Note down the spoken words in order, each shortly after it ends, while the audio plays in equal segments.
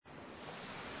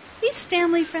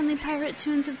family-friendly pirate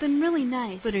tunes have been really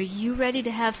nice. But are you ready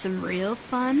to have some real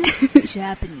fun?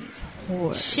 Japanese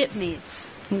horror. Shipmates.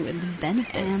 With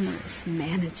benefits. Amorous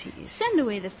manatees. Send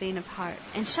away the faint of heart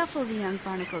and shuffle the young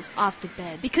barnacles off to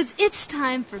bed, because it's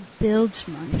time for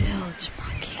Bilgemunky.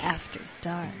 Bilgemunky After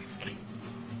Dark.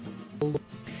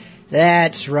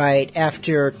 That's right.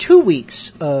 After 2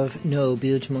 weeks of no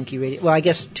Bilgemunky radio, well, I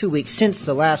guess 2 weeks since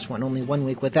the last one, only 1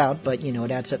 week without, but, you know,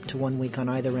 it adds up to 1 week on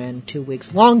either end, 2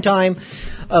 weeks. Long time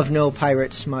of no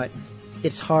pirate smut.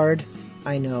 It's hard,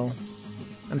 I know.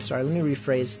 I'm sorry, let me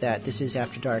rephrase that. This is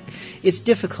After Dark. It's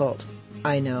difficult,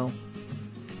 I know.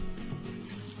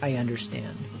 I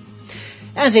understand.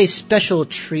 As a special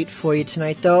treat for you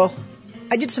tonight, though,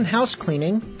 I did some house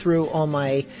cleaning through all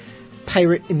my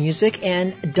pirate music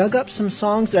and dug up some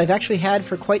songs that I've actually had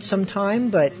for quite some time,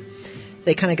 but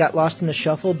they kind of got lost in the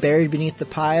shuffle, buried beneath the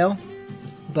pile,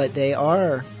 but they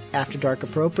are After Dark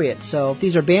appropriate. So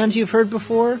these are bands you've heard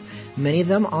before, many of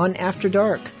them on After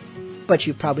Dark, but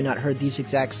you've probably not heard these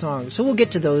exact songs. So we'll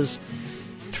get to those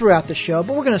throughout the show,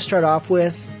 but we're going to start off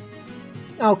with,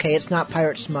 okay, it's not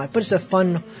pirate smut, but it's a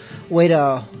fun way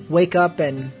to wake up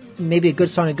and maybe a good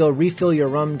song to go refill your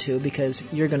rum to, because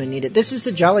you're going to need it. This is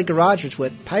the Jolly Garagers with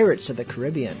Pirates of the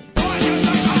Caribbean. We're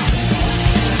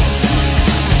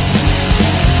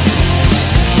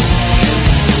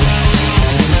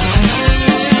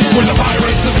the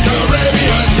Pirates of the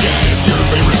Caribbean, yeah, it's your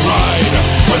favorite ride.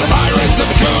 We're the Pirates of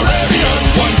the Caribbean,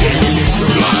 one day we get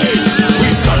through life.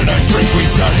 We started a drink, we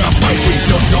started a fight, we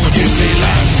don't go to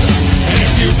Disneyland. And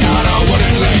if you've got a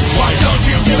wooden leg, why don't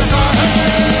you give us a hand?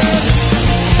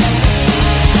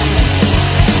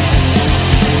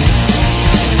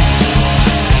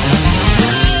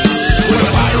 We're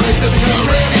the Pirates of the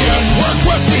Caribbean, we're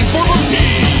questing for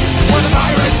booty. We're the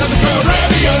Pirates of the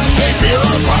Caribbean, they fear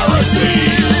our piracy.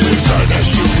 We started to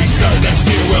shoot, we started to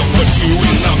steal, we'll put you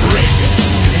in the brig.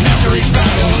 And after each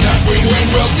battle that we win,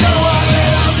 we'll do a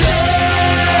little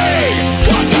shake.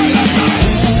 One day like that.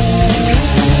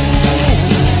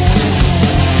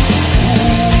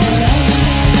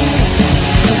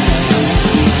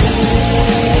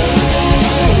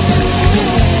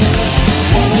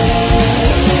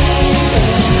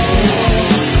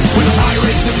 We're the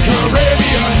Pirates of the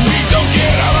Caribbean, we don't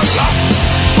get out a lot.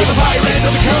 We're the Pirates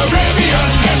of the Caribbean,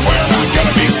 and we're not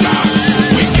gonna be stopped.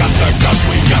 We got the guts,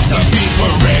 we got the beats,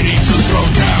 we're ready to throw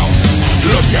down.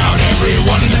 Look out,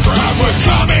 everyone in the crowd, we're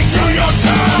coming to your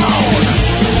town.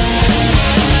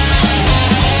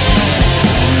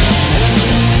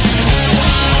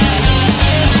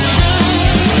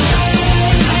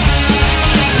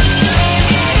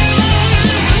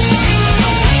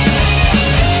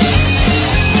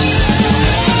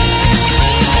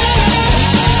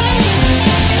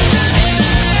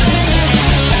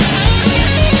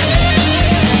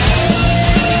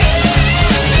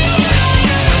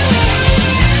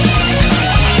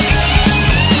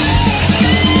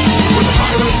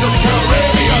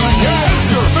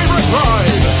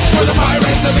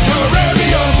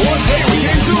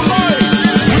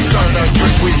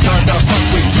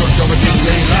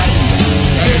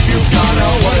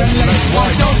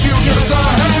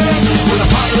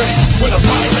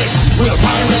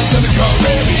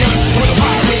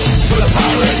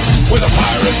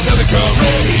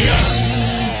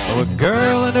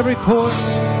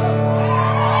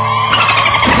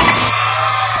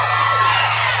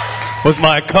 Was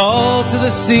my call to the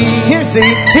sea. Here, see.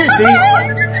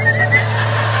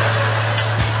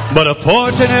 But a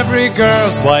port in every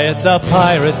girl's, why, it's a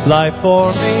pirate's life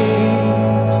for me.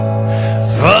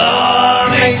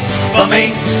 For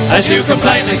me, as you can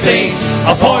plainly see,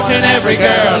 a port in every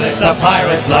girl, it's a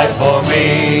pirate's life for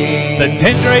me. The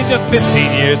tender age of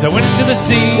 15 years, I went into the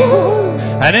sea.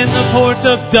 And in the port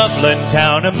of Dublin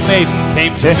town, a maiden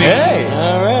came to me. Hey,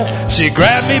 all right. She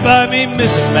grabbed me by me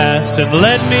mizzenmast and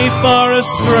led me far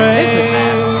astray.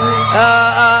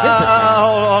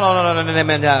 Hold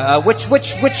on.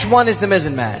 Which one is the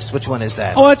mizzenmast? Which one is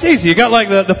that? Oh, it's easy. You got like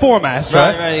the foremast,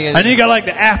 right? Right. And then you got like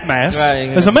the aft mast. Right.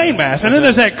 There's a main mast. And then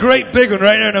there's that great big one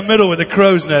right there in the middle with the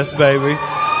crow's nest, baby.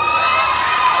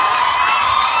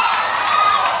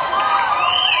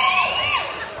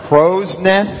 Crow's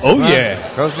nest? Oh, yeah.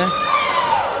 Crow's nest?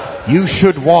 You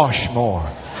should wash more.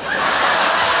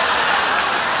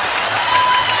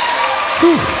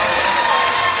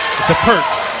 It's a perch.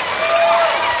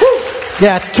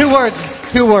 Yeah, two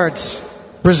words.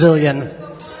 Brazilian.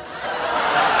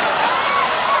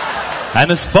 And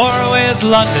as far away as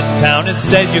London town, it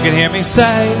said you can hear me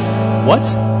say, what?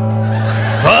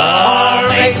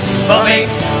 For me,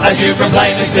 as you can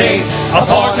plainly see, a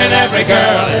port in every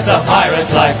girl is a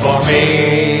pirate's life for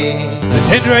me. The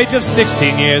tender age of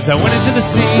 16 years, I went into the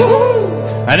sea.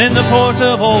 And in the port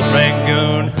of Old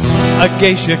Rangoon, a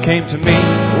geisha came to me.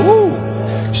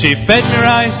 She fed me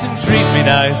rice and treated me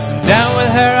nice, and down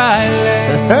with her I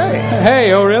lay.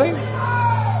 Hey, oh really?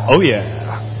 Oh, yeah.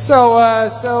 So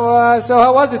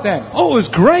how was it then? Oh, it was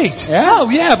great. Yeah? Oh,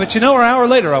 yeah, but you know, an hour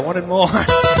later, I wanted more.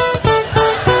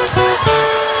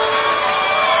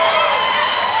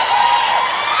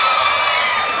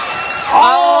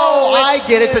 I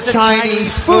get it. It's a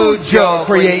Chinese food joke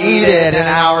where you eat it an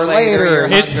hour later.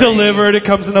 It's delivered. It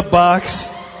comes in a box.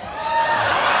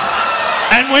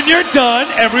 And when you're done,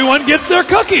 everyone gets their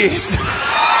cookies.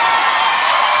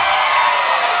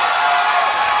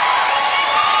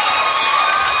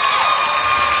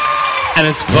 And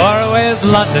as far away as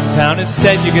London town, it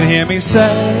said you could hear me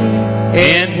say,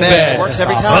 in bed. Works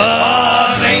every time.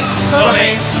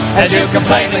 Funny, as you can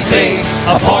plainly see,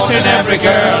 a port in every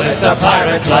girl, it's a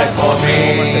pirate's life for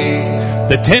me.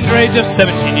 The tender age of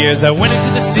 17 years, I went into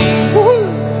the sea.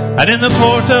 And in the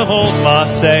port of Old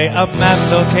Marseille, a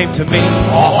mamsel came to me.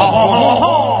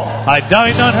 I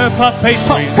dined on her puff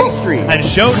pastry and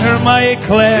showed her my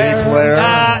eclair.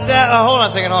 Hold on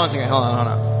a second. Hold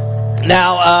on.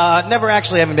 Now, never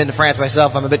actually haven't been to France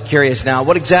myself. I'm a bit curious now.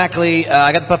 What exactly,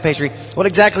 I got the puff pastry. What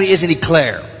exactly is an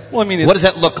eclair? Well, I mean, what does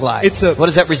that look like? What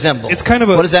does that resemble? It's kind of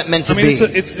a. What is that meant to be?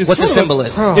 What's the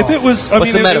symbolism? If it was,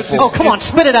 what's the metaphor? Oh, come on,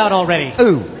 spit it out already.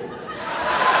 Ooh.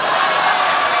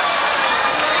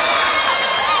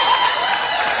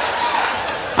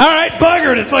 All right,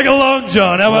 buggered. It's like a long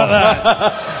john. How about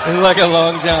that? It's like a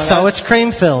long john. So it's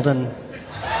cream filled and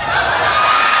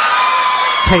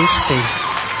tasty.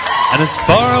 And as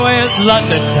far away as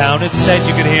London town, it said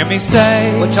you could hear me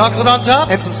say, with chocolate on top?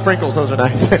 And some sprinkles, those are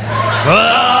nice.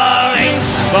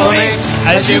 Funny,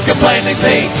 as you can plainly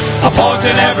see, a port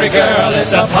in every girl,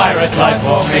 it's a pirate's life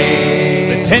for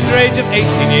me. The tender age of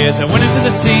 18 years, I went into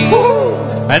the sea.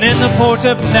 And in the port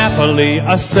of Napoli,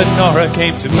 a Sonora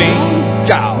came to me.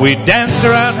 We danced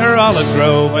around her olive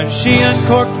grove, and she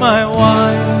uncorked my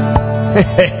wine.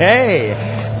 Hey,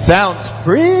 sounds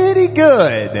pretty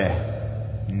good.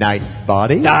 Nice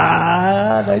body.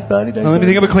 Nice body. Let me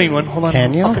think of a clean one. Hold on.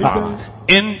 Can you?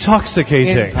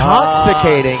 Intoxicating.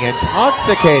 Intoxicating,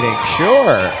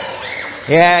 sure.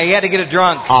 Yeah, he had to get it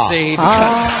drunk, see,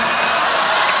 because...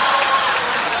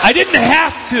 I didn't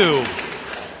have to.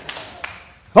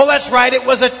 Oh, that's right, it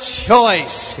was a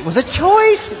choice. It was a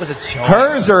choice.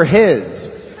 Hers or his?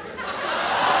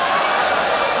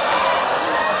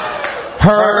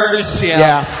 Hers.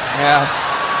 Yeah.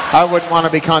 I wouldn't want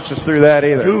to be conscious through that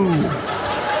either. Ooh.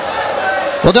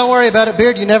 Well, don't worry about it,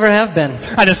 Beard. You never have been.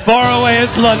 And as far away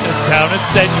as London town, it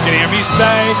said you can hear me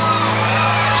say,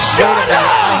 shut up!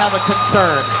 I have a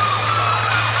concern.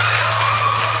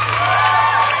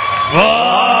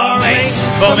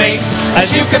 For me,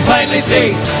 as you can plainly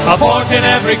see, a port in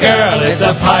every girl, it's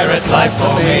a pirate's life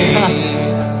for me.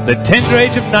 The tender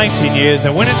age of 19 years,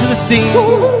 I went into the sea.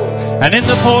 And in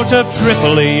the port of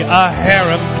Tripoli, a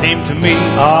harem came to me.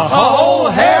 A whole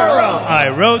harem! I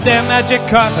rode their magic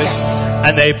carpets,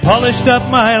 and they polished up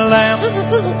my lamp.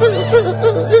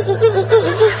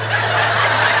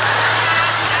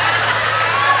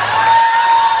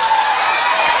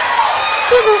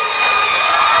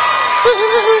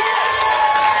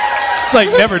 It's like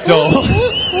never dull.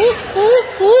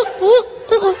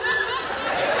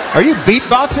 Are you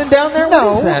beatboxing down there?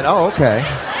 No. What is that? Oh, okay.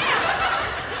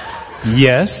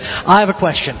 Yes. I have a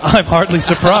question. I'm hardly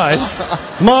surprised.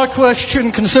 My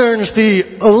question concerns the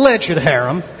alleged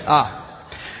harem.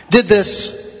 Did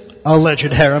this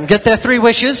alleged harem get their 3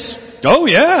 wishes? Oh,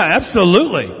 yeah,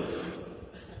 absolutely.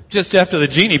 Just after the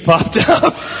genie popped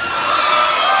up.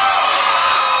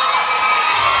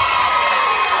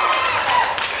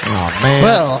 Oh, man.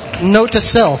 Well, note to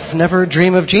self, never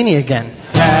dream of genie again.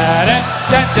 Stop.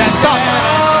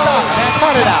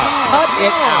 Cut it out. Cut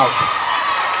it out.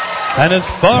 And as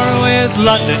far away as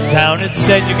London town, it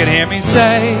said you could hear me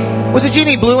say, was the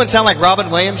genie blue and sound like Robin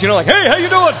Williams? You know, like, hey, how you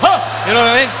doing? Huh? You know what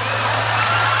I mean?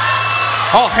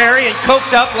 All hairy and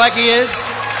coked up like he is.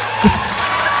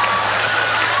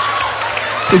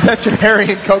 Is that your hairy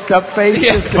and coked up face?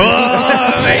 Yeah.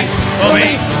 For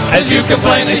me, as you can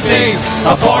plainly see,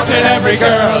 a port in every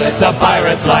girl, it's a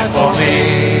pirate's life for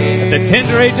me. At the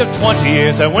tender age of 20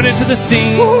 years, I went into the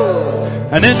sea.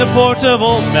 And in the port of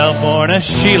Old Melbourne, a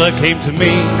Sheila came to me.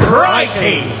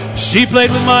 Crikey! She played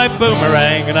with my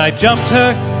boomerang, and I jumped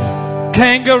her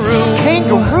kangaroo.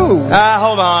 Kangaroo?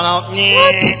 Hold on.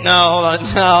 No, hold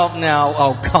on. No.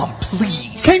 Oh, come,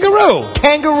 please. Kangaroo.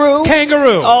 Kangaroo?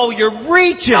 Kangaroo. Oh, you're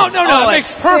reaching. No. It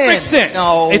makes perfect sense.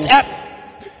 No.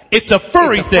 It's a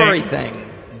furry thing. Furry thing.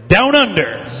 Down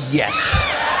Under. Yes.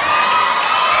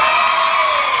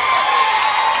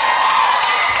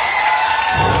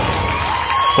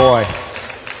 Boy.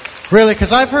 Really?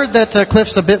 Because I've heard that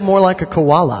Cliff's a bit more like a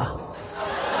koala.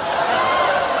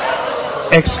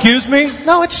 Excuse me?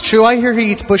 No, it's true. I hear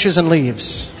he eats bushes and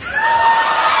leaves.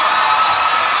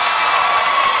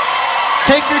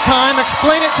 Take your time.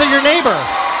 Explain it to your neighbor.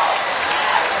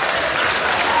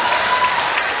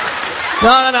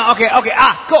 No. Okay.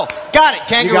 Cool. Got it.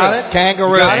 Kangaroo. You got it?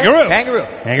 Kangaroo. Kangaroo.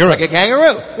 It's like a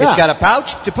kangaroo. Yeah. It's got a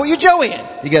pouch to put your joey in.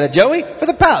 You got a joey for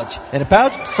the pouch, and a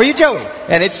pouch for your joey.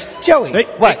 And it's Joey. Hey,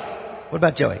 what? What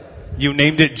about Joey? You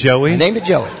named it Joey? I named it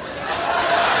Joey.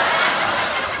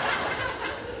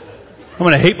 I'm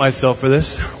going to hate myself for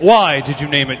this. Why did you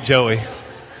name it Joey?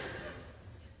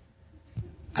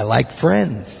 I like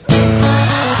friends.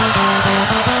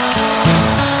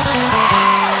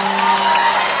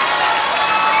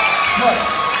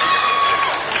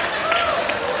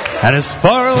 And as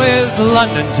far away as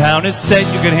London town, it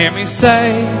said you could hear me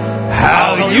say,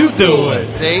 how you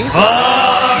doing? See?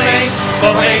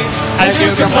 For me, as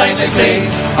you can plainly see,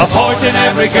 a port in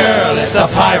every girl, it's a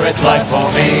pirate's life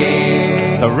for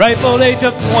me. The ripe old age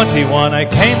of 21, I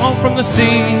came home from the sea.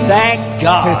 Thank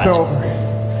God. It's over.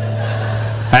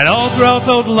 And all throughout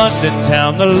old London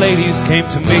town, the ladies came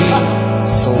to me.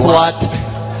 Slut.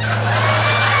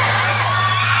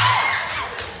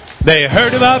 They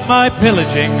heard about my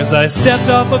pillaging as I stepped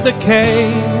off of the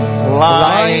quay.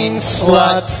 Lying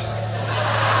slut.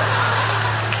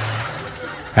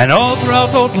 And all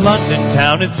throughout old London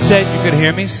town, it said you could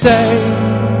hear me say,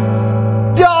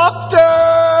 Doctor!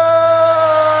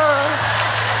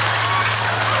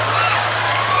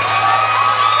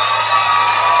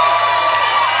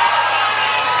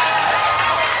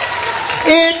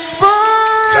 It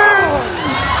burns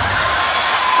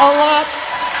a lot.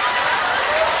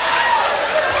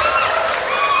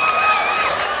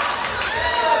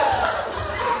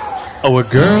 oh, a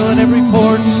girl in every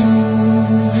port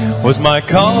was my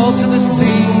call to the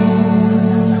sea.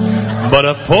 But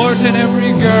a port in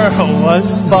every girl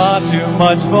was far too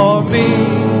much for me.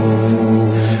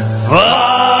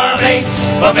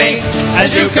 For me,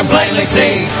 as you can plainly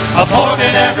see, a port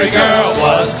in every girl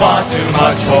was far too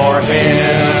much for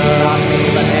him.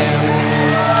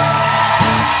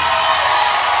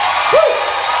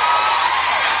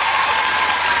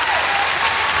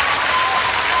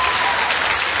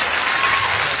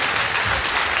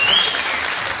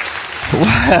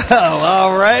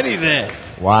 Well, alrighty then.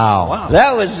 Wow.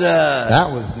 That was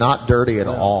That was not dirty at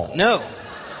all. No,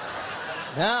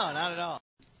 not at all.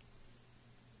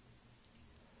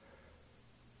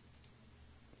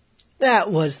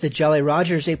 That was the Jolly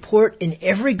Rogers, A Port in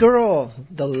Every Girl,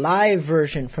 the live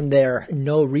version from their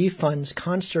No Refunds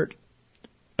concert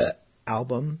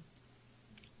album.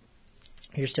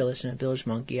 You're still listening to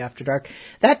Bilgemunky After Dark.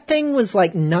 That thing was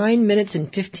like 9 minutes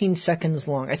and 15 seconds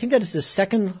long. I think that is the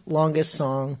second longest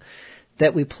song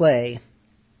that we play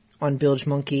on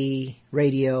Bilgemunky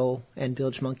Radio and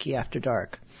Bilgemunky After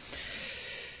Dark.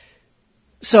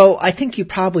 So I think you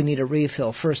probably need a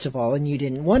refill, first of all, and you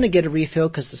didn't want to get a refill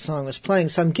because the song was playing.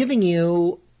 So I'm giving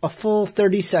you a full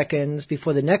 30 seconds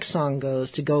before the next song goes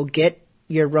to go get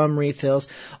your rum refills.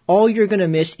 All you're going to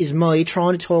miss is me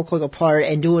trying to talk like a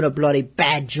pirate and doing a bloody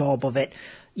bad job of it.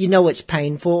 You know it's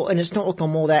painful, and it's not like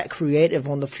I'm all that creative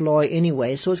on the fly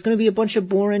anyway, so it's going to be a bunch of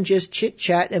boring just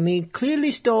chit-chat and me clearly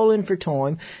stalling for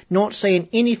time, not saying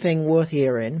anything worth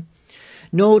hearing.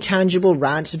 No tangible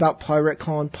rants about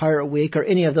PirateCon, Pirate Week, or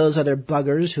any of those other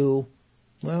buggers who,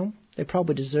 well, they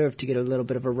probably deserve to get a little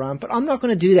bit of a rant, but I'm not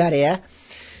going to do that here.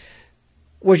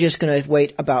 We're just going to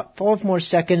wait about 5 more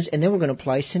seconds, and then we're going to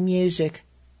play some music.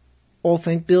 All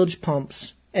think bilge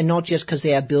pumps. And not just because they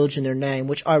have bilge in their name,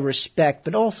 which I respect,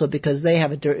 but also because they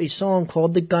have a dirty song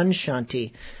called The Gun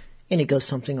Shanty. And it goes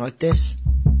something like this.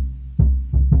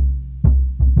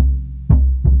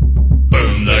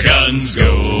 Boom, the guns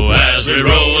go as we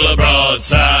roll a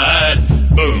broadside.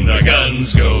 Boom, the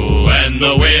guns go and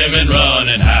the women run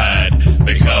and hide.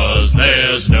 Because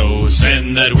there's no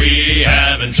sin that we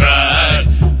haven't tried.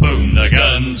 Boom, the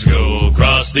guns go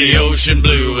across the ocean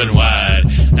blue and wide.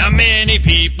 Now many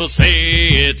people say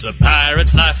it's a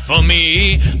pirate's life for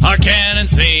me. Our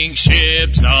cannons sink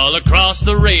ships all across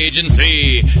the raging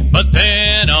sea. But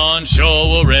then on shore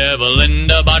we'll revel in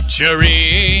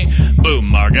debauchery.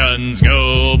 Boom, our guns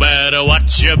go, better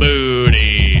watch your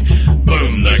booty.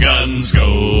 Boom, the guns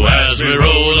go as we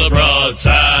roll a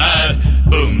broadside.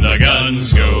 Boom, the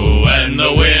guns go and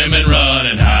the women run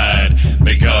and hide.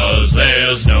 Because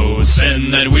there's no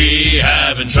sin that we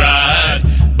haven't tried.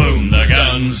 Boom, the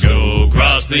guns go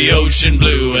across the ocean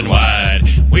blue and wide.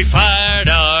 We fired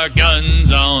our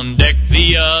guns on deck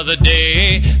the other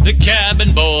day. The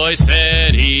cabin boy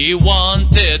said he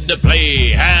wanted to play.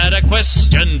 Had a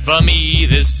question for me,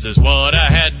 this is what I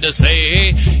had to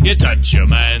say. You touch a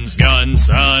man's gun,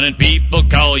 son, and people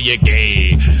call you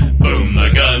gay. Boom,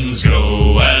 the guns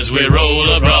go as we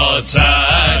roll a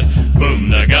broadside. Boom,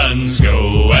 the guns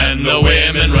go and the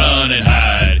women run and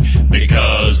hide.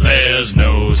 Because there's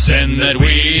no sin that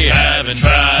we haven't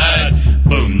tried.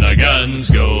 Boom, the guns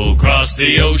go across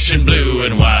the ocean blue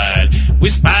and wide. We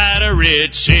spied a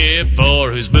rich ship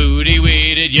for whose booty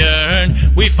we did yearn.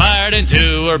 We fired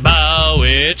into her bow,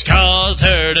 which caused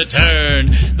her to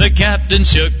turn. The captain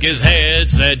shook his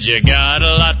head, said you got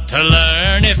a lot to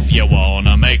learn. If you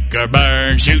wanna make her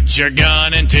burn, shoot your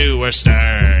gun into her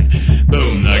stern.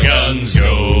 Boom, the guns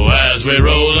go as we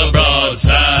roll a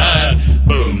broadside.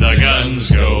 Boom, the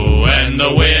guns go and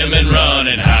the women run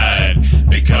and hide.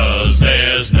 Because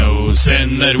there's no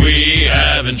sin that we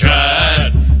haven't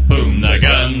tried. Boom, the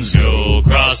guns go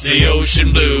across the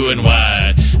ocean blue and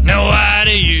wide. Now why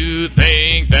do you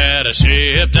think that I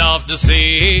shipped off to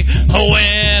sea?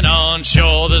 When on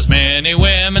shore there's many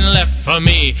women left for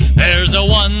me. There's a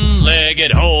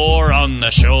one-legged whore on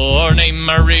the shore named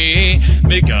Marie.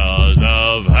 Because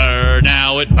of her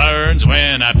now it burns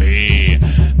when I pee.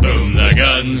 Boom, the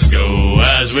guns go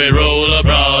as we roll a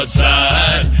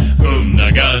broadside. Boom,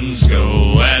 the guns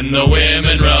go and the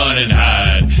women run and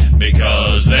hide.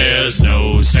 Because there's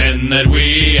no sin that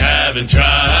we haven't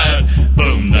tried.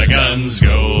 Boom, the guns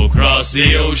go across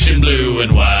the ocean blue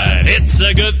and wide. It's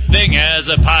a good thing as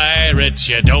a pirate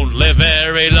you don't live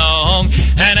very long.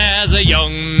 And as a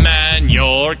young man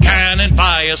your cannon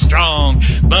fire strong.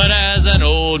 But as an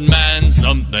old man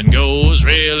something goes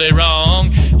really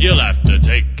wrong. You'll have to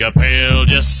take a pill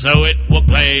just so it will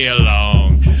play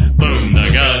along. Boom,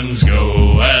 the guns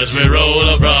go as we roll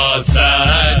a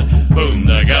broadside. Boom,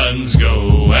 the guns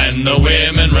go and the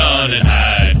women run and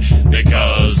hide.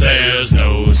 Because there's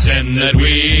no sin that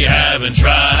we haven't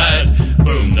tried.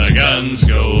 Boom, the guns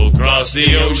go across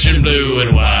the ocean blue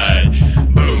and wide.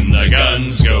 Boom, the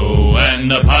guns go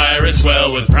and the pirates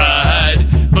swell with pride.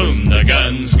 Boom, the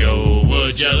guns go,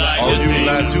 would you like all to you see?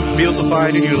 lads who feel so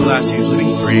fine and you lassies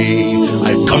living free,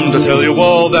 I've come to tell you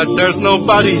all that there's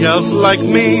nobody else like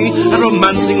me, and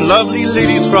romancing lovely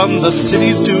ladies from the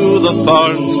cities to the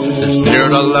farms. There's ne'er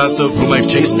a lass of whom I've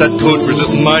chased that could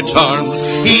resist my charms.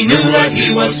 He knew that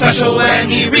he was special when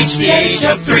he reached the age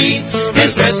of 3.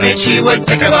 His nursemaid, she would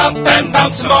pick him up and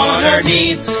bounce him on her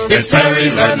knee. It's there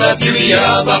he learned the beauty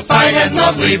of a fine and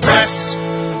lovely breast.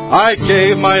 I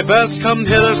gave my best come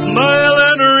hither smile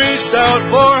and reached out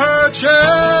for her chest.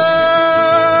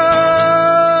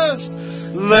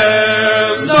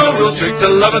 There's no real trick to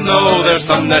loving, though there's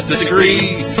some that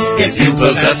disagree. If you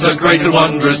possess a great and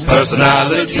wondrous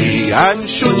personality, and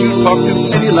should you talk to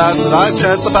any lass that I've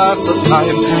chanced to pass the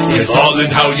time, it's all in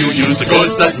how you use the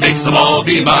goods that makes them all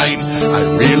be mine. I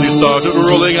really started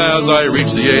rolling as I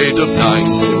reached the age of 9.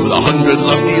 With 100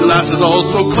 lusty lasses all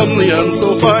so comely and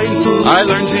so fine, I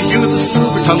learned to use the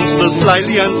silver tongue so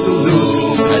slyly and so loose.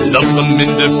 I love some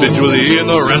individually and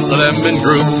the rest of them in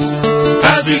groups.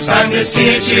 As he spanned his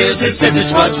teenage years, his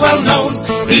visage was well known.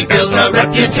 He built a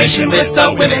reputation with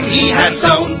the women he had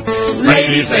sown.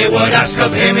 Ladies, they would ask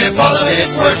of him if all of it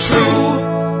were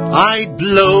true. I'd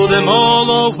blow them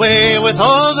all away with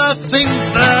all the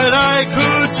things that I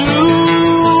could do.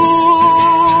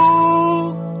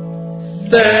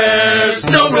 There's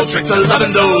no real trick to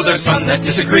loving, though there's some that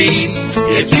disagree.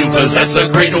 If you possess a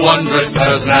great and wondrous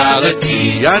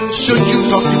personality, and should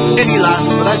you talk to any lass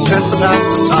that I chance to pass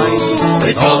the time,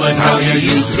 it's all in how you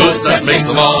use the goods that makes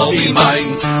them all be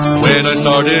mine. When I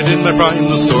started in my prime,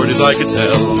 the stories I could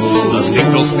tell, the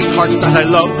single sweethearts that I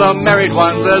loved, the married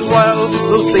ones as well,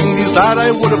 those ladies that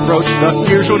I would approach, the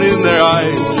fear shown in their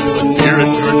eyes, the fear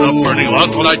and turned up burning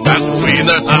lust when I passed between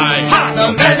their thighs. Ha! The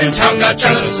men in town got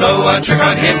jealous, so a trick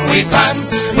on him we planned.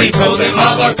 We told him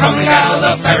of our coming gal,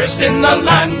 the fairest in the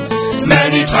land.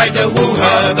 Many tried to woo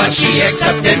her, but she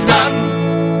accepted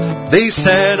none. They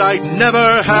said I'd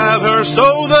never have her, so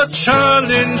the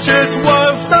challenge it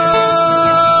was done.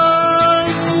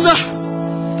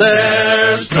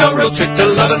 There's no real trick to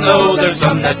loving, though there's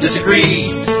some that disagree.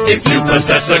 If you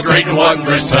possess a great and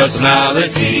wondrous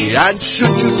personality, and should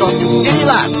you talk to any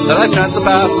lass that I chance to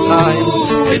pass the time,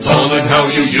 it's all in how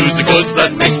you use the goods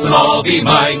that makes them all be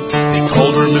mine. They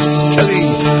called her Mistress Kelly,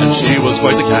 and she was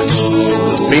quite a catch.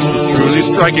 The face was truly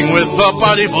always striking with the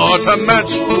body for to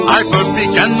match. I first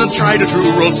began to try to true,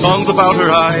 wrote songs about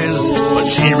her eyes, but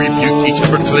she rebuked each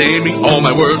effort, claiming all my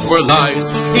words were lies.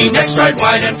 He next tried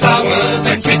wine and flowers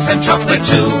and cakes and chocolate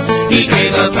too. He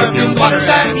gave her perfumed waters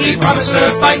and he promised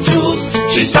her fine jewels.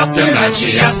 She stopped him and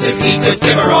she asked if he could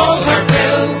give her all her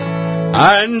fill.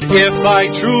 And if I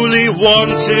truly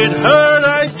wanted her,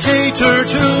 I'd cater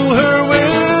to her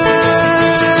will.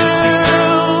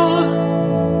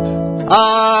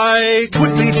 I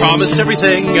quickly promised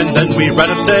everything, and then we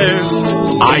ran upstairs.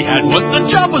 I had what the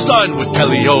job was done with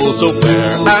Kelly also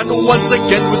fair. And once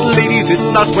again with ladies, it's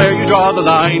not where you draw the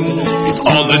line. It's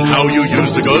all in how you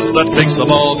use the goods that makes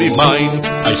them all be mine.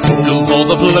 I spoke of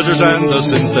all the pleasures and the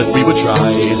sins that we would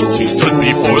try. She stood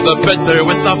before the bed there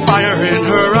with the fire in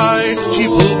her eye.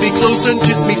 She pulled me close and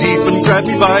kissed me deep and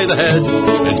grabbed me by the head,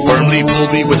 and firmly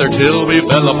pulled me with her till we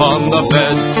fell upon the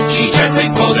bed. She gently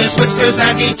pulled his whiskers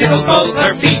and he tickled both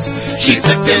her feet. She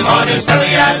flipped him on his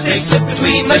belly as they slipped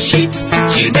between the sheets.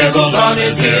 She nibbled on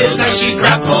his heels as she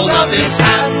grabbed hold of his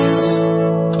hands.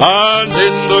 And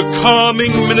in the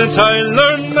coming minutes I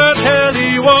learned that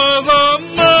Helly was a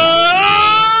man.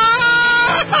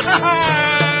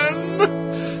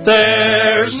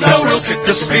 There's no real trick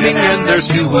to screaming, and there's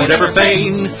few would ever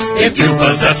feign if you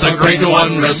possess a great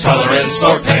wondrous tolerance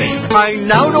for pain. I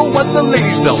now know what the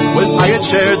ladies felt when I had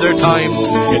shared their time.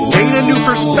 It gained a new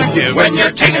perspective when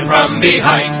you're taken from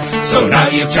behind. So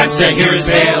now you've chanced to hear his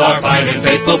tale, our fine and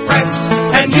faithful friend,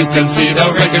 and you can see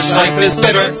the rakish life is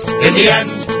bitter in the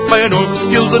end. My enormous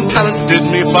skills and talents did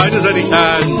me fine as any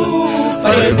can.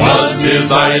 But it was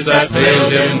his eyes that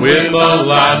failed him with the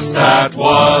last that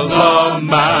was a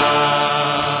man.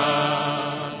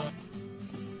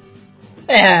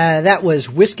 That was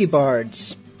Whiskey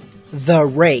Bards, The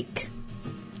Rake.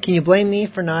 Can you blame me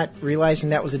for not realizing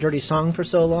that was a dirty song for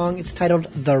so long? It's titled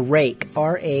The Rake,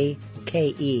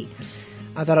 R-A-K-E.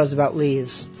 I thought it was about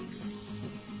leaves.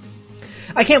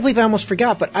 I can't believe I almost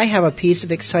forgot, but I have a piece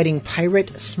of exciting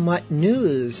pirate smut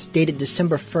news dated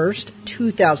December 1st,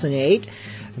 2008,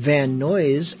 Van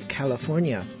Nuys,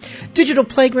 California. Digital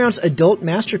Playground's adult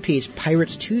masterpiece,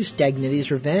 Pirates 2 Stagnitti's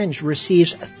Revenge,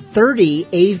 receives 30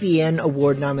 AVN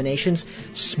Award nominations,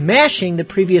 smashing the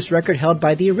previous record held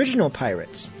by the original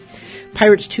Pirates.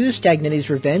 Pirates 2 Stagnitti's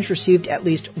Revenge received at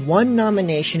least one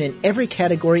nomination in every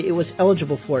category it was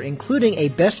eligible for, including a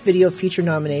Best Video Feature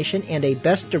nomination and a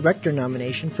Best Director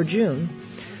nomination for June.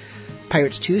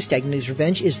 Pirates 2 Stagnitti's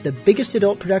Revenge is the biggest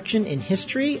adult production in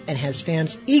history and has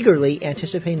fans eagerly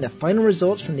anticipating the final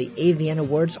results from the AVN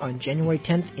Awards on January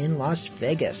 10th in Las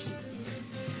Vegas.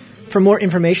 For more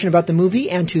information about the movie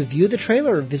and to view the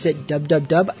trailer, visit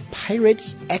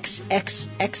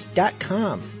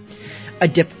www.piratesxxx.com.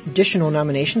 Additional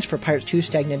nominations for Pirates 2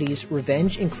 Stagnitti's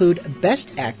Revenge include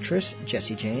Best Actress,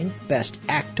 Jessie Jane, Best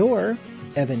Actor,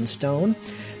 Evan Stone,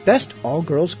 Best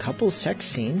All-Girls Couples Sex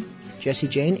Scene, Jessie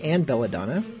Jane and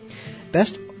Belladonna,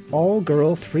 Best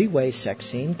All-Girl Three-Way Sex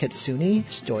Scene, Katsuni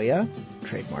Stoya,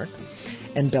 trademark,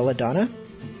 and Belladonna,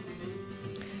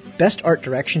 Best Art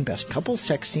Direction, Best Couples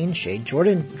Sex Scene, Shay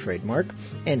Jordan, trademark,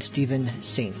 and Stephen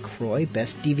St. Croix,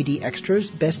 Best DVD Extras,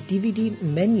 Best DVD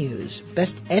Menus,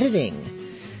 Best Editing,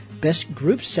 Best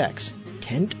Group Sex,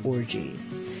 Tent Orgy,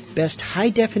 Best High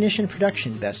Definition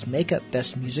Production, Best Makeup,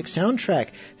 Best Music Soundtrack,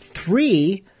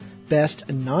 3 Best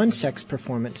Non-Sex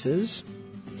Performances,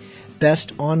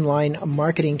 Best Online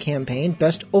Marketing Campaign,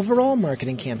 Best Overall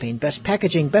Marketing Campaign, Best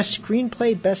Packaging, Best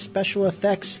Screenplay, Best Special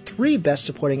Effects, 3 Best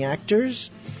Supporting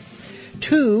Actors,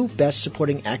 2 Best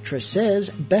Supporting Actresses,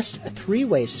 Best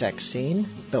Three-Way Sex Scene,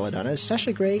 Belladonna,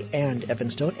 Sasha Grey, and Evan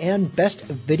Stone, and Best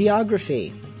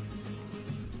Videography.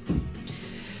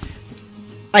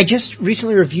 I just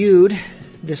recently reviewed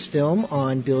this film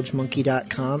on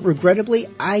Bilgemunky.com. Regrettably,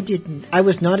 I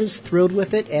was not as thrilled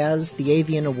with it as the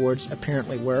AVN Awards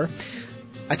apparently were.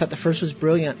 I thought the first was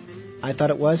brilliant. I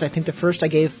thought it was. I think the first I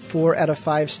gave 4 out of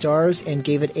 5 stars and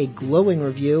gave it a glowing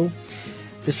review.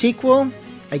 The sequel,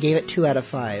 I gave it 2 out of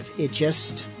 5. It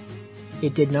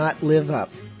did not live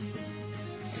up.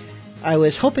 I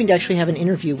was hoping to actually have an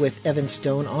interview with Evan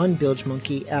Stone on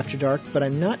Bilgemunky After Dark, but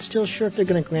I'm not still sure if they're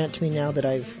going to grant it to me now that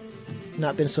I've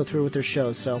not been so through with their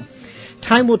shows. So,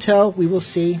 time will tell. We will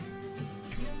see.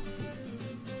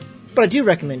 But I do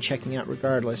recommend checking out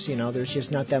regardless. You know, there's just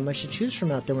not that much to choose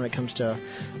from out there when it comes to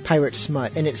pirate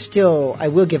smut. And it's still, I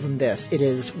will give them this, it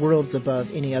is worlds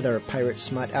above any other pirate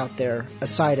smut out there,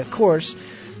 aside, of course,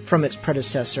 from its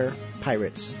predecessor,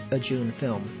 Pirates, a June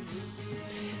film.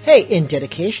 Hey, in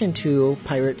dedication to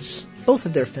Pirates, both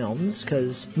of their films,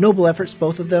 because noble efforts,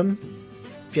 both of them,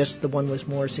 just the one was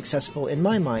more successful in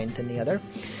my mind than the other.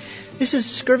 This is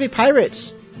Scurvy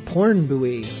Pirates, porn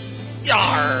buoy.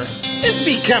 Yar! This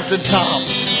be Captain Tom.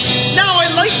 Now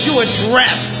I'd like to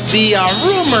address the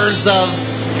rumors of,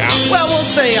 well, we'll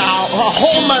say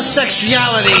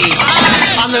homosexuality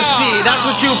on the sea. That's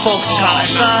what you folks call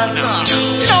it.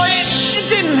 It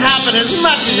didn't happen as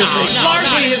much as you think.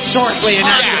 Largely historically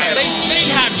inaccurate.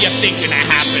 They'd have you thinking it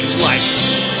happened like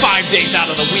 5 days out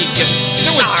of the week, and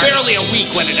there was barely a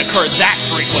week when it occurred that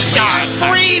frequently.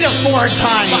 3 to 4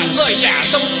 times.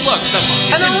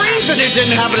 And the reason it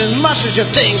didn't happen as much as you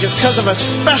think is because of a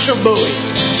special buoy.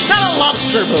 Not a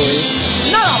lobster buoy.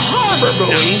 Not a harbor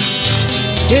buoy.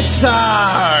 It's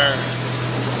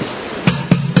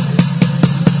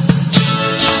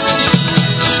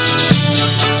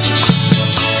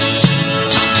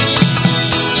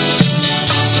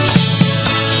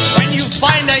when you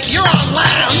find that you're on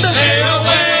land. Hey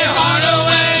away, heart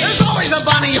away. There's always a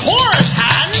bunny whore at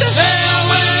hand. Hey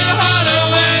away, heart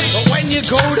away. But when you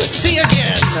go to sea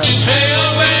again, hey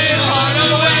away, heart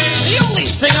away. The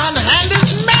only thing on hand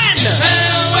is men. Hey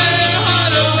away,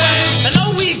 heart away. And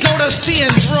though we go to sea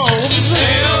in droves,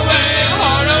 hey away,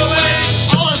 heart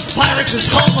away. All us pirates is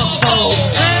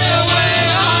homophobes. Hey away,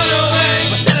 heart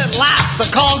away. But then at last a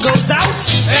call goes out.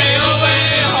 Hey away,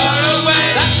 heart away.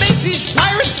 That makes each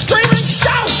pirate scream and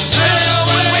shout. Hey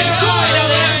away, with joy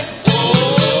that is.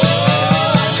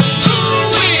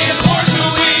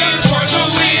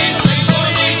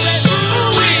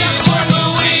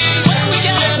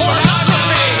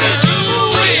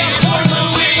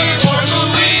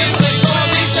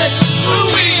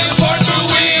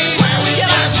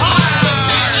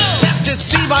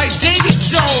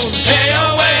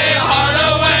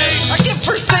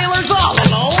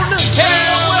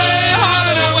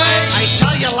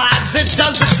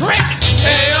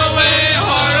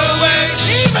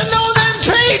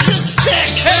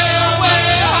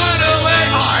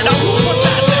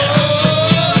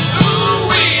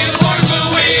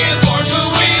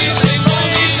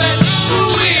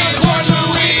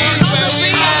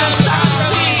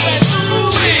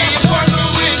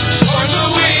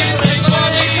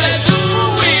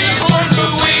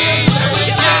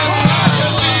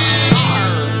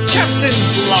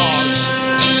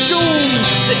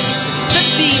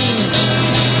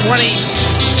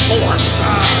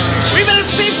 We've been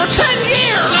at sea for 10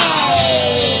 years!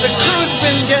 The crew's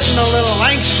been getting a little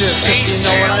anxious, if you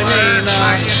know what I mean.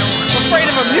 I'm afraid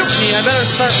of a mutiny. I better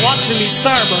start watching me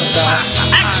starboard.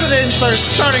 Accidents are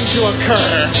starting to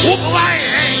occur.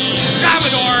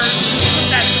 Commodore!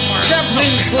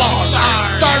 Captain's log.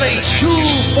 Stardate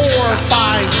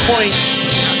 245.A.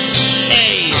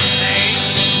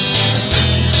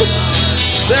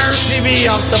 There she be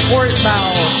off the port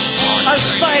bow. A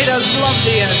sight as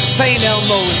lovely as St.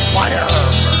 Elmo's fire.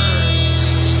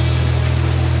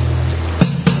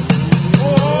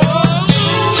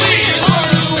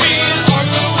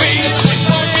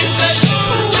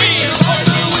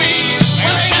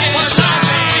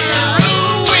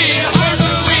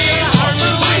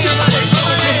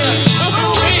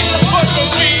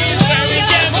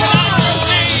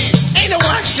 Ain't no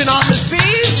action on the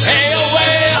seas. Hey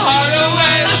away, heart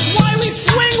away. That's why we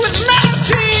swing with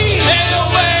melody. Hey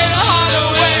away, heart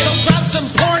away. So grab some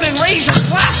porn and raise your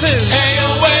glasses. Hey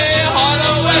away, heart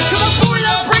away. To the booty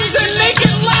that brings your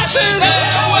naked lasses. Hey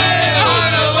away,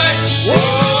 heart away.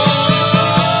 Whoa.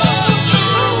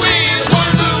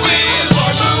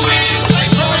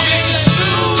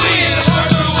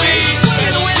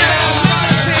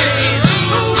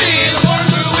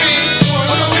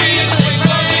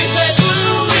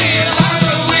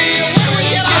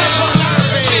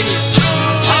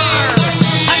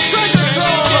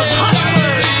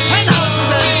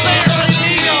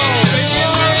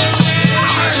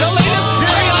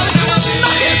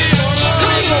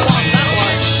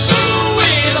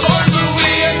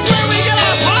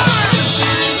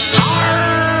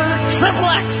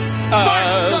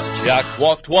 Jack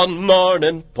walked one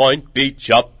morning, Point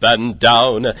Beach up and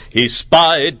down. He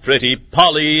spied pretty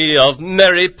Polly of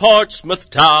merry Portsmouth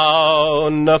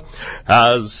town.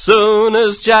 As soon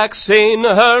as Jack seen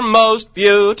her most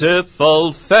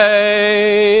beautiful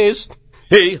face,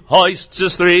 he hoists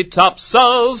his 3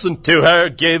 topsails and to her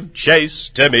give chase.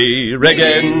 To me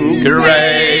rigging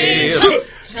grey,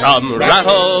 come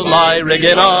rattle my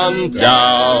rigging on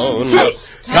down.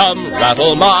 Come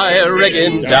rattle my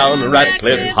rigging down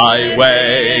Ratcliffe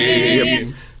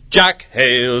Highway. Jack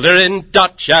hailed her in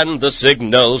Dutch and the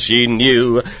signal she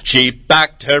knew. She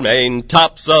backed her main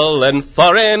topsail and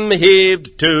for him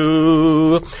heaved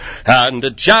to.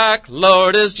 And Jack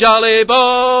lowered his jolly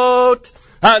boat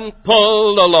and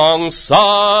pulled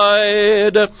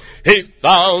alongside. He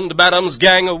found Madam's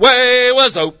gangway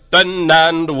was open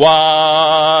and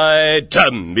wide.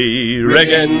 To me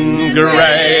rigging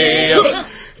grey,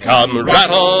 come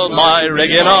rattle my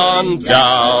rigging on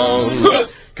down.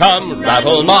 Come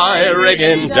rattle my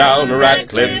rigging down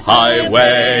Ratcliffe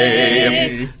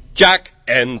Highway. Jack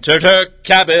entered her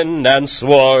cabin and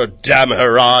swore, damn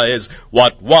her eyes,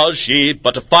 what was she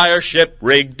but a fire ship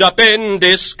rigged up in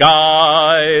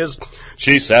disguise?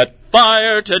 She set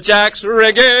fire to Jack's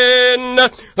rigging,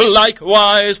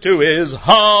 likewise to his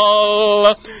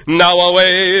hull. Now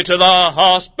away to the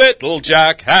hospital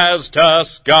Jack has to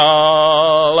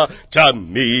scull. To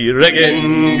me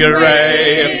rigging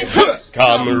grey,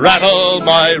 come rattle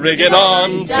my rigging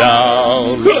on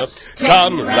down.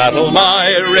 Come rattle my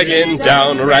rigging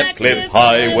down Ratcliffe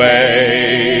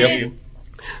Highway.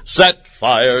 Set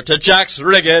fire to Jack's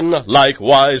rigging,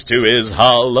 likewise to his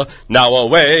hull. Now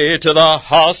away to the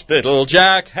hospital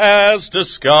Jack has to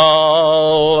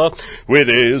scull. With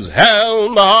his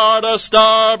helm hard a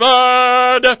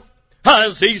starboard,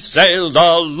 as he sailed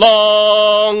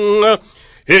along,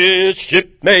 his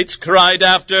shipmates cried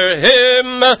after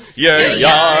him, your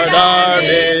yardarm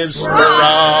is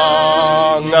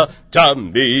sprung. To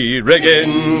me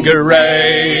rigging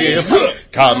grey,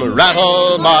 come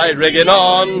rattle my rigging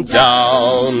on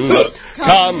down.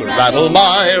 Come rattle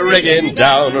my rigging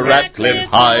down Ratcliffe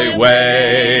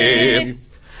Highway.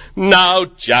 Now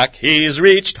Jack, he's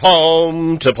reached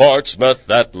home to Portsmouth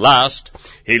at last.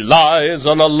 He lies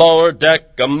on the lower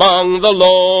deck among the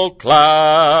low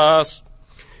class.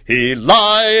 He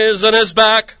lies on his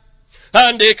back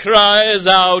and he cries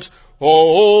out,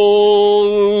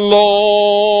 "Oh,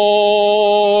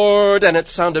 Lord." And it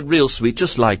sounded real sweet,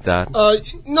 just like that.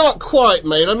 Not quite,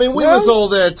 mate. I mean, we was all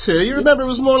there, too. You remember, it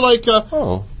was more like,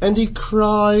 and he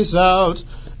cries out,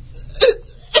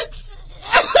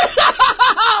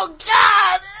 "Oh,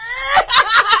 God!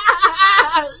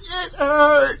 It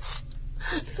hurts!"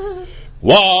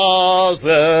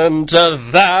 Wasn't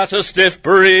that a stiff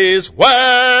breeze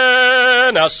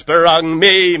when I sprung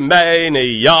me main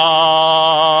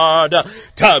yard?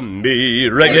 To me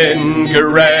rigging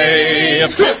grey,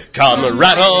 come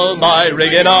rattle my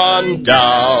rigging on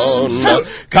down.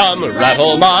 Come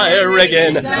rattle my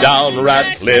rigging down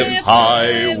Ratcliffe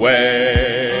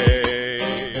Highway.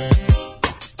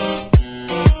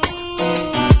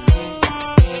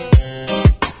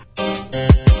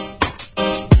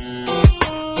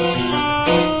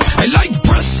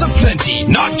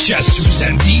 Not just who's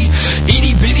empty.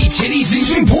 Itty bitty titties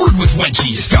leaves me bored with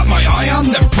wenchies. Got my eye on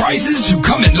them prizes who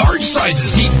come in large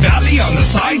sizes. Deep valley on the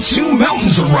sides, 2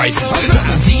 mountains or rises. I've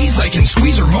got Z's I can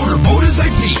squeeze or motorboat as I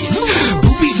please.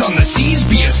 Boobies on the seas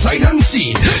be a sight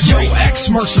unseen. Yo, X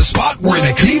marks the spot where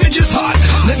the cleavage is hot.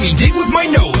 Let me dig with my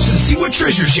nose and see what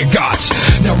treasures you got.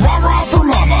 Now rah-rah for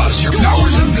mamas, your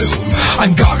flowers in bloom.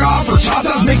 I'm gaga for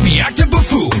tatas, make me act a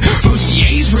buffoon.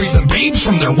 Faussiers raise them babes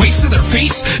from their waist to their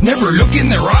face. Never look in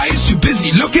their eyes, too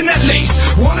busy looking at lace.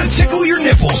 Wanna tickle your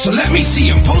nipples, so let me see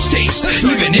them post-haste.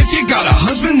 Even if you got a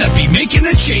husband that be making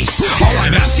a chase. All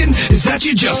I'm asking is that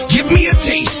you just give me a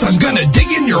taste. I'm gonna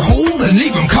dig in your hole and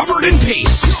leave them covered in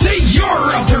paste. Say you're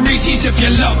out there, mateys, if you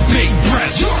love big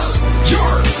breasts.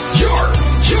 You're.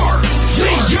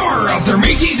 Say you're out there,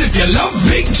 mateys, if you love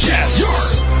big chests.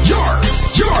 You're.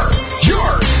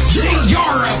 Say you're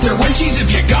out there, wenchies,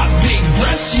 if you got big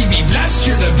breasts. You be blessed,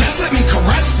 you're the best, let me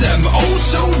caress them oh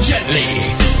so gently.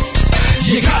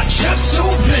 You got chests so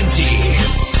plenty.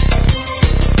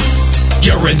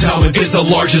 Your endowment is the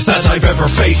largest that I've ever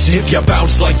faced. If you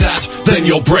bounce like that, then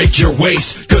you'll break your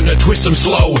waist. Gonna twist them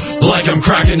slow, like I'm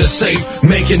cracking a safe.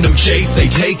 Making them chafe, they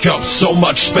take up so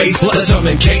much space. Let them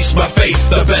encase my face,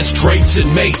 the best traits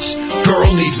in mates.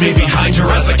 Girl needs me behind her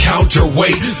as a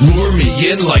counterweight. Lure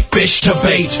me in like fish to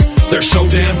bait. They're so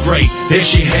damn great. If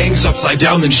she hangs upside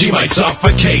down, then she might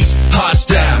suffocate. Hot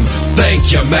damn,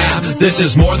 thank you, man. This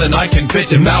is more than I can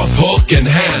fit in mouth, hook, and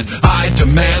hand. I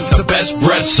demand the best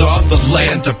breasts of the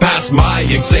land to pass my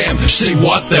exam. See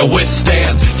what they'll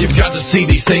withstand. You've got to see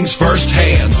these things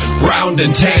firsthand. Round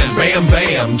and tan, bam,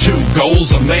 bam. 2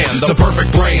 goals a man. The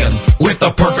perfect brand with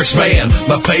the perfect span.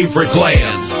 My favorite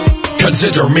gland.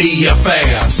 Consider me a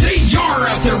fan. Say you're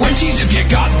out there, wenchies, if you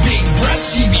got big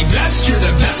breasts. You be blessed, you're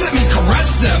the best, let me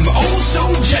caress them oh so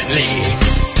gently.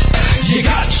 You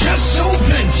got chests so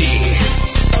plenty.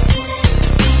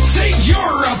 Say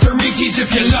you're out there, mateys,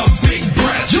 if you love big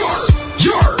breasts. You're.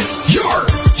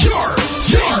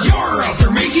 Say you're out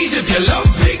there, mateys, if you love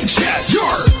big chests.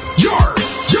 You're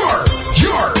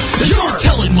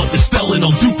telling what the spelling and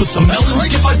I'll do for some Ellen.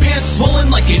 Get my pants swollen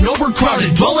like an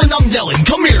overcrowded dwelling. I'm yelling,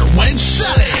 come here, wench,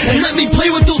 and let me play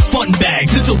with those fun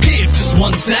bags. It's okay if just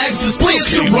one sags. Display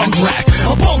is your rug rack.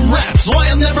 A bum rap, so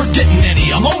I am never getting any.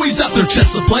 I'm always after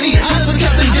chests of plenty. How does the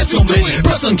captain get so many?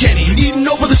 Breath uncanny, need an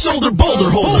over-the-shoulder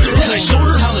boulder holder. Then I showed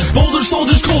her how this boulder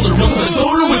soldier's colder. Once I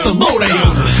sewed her with the load I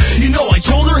owed her. You know I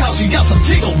told her how she got some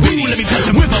tickle beanies. Let me touch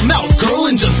him, whip him out, girl,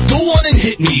 and just go on and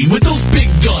hit me with those big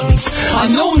guns. I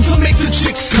know him to make the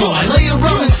chicks come. I lay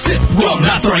around and sip rum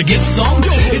after I get some.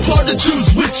 It's hard to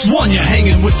choose which one. You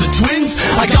hanging with the twins?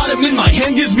 I got him in my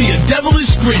hand, gives me a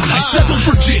devilish grin. I settled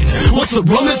for gin. Once the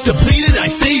rum is depleted, I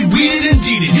stayed weeded and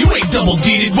deeded. You ain't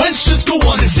double-deeded, wench, just go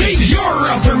on and say it. You're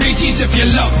upper mateys if you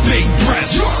love big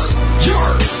breasts.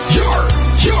 You're.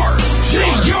 Say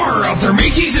you're upper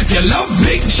mateys if you love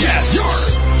big chests.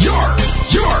 You're.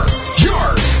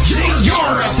 Say you're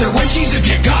up there wenchies if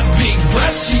you got big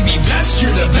breasts. You be blessed,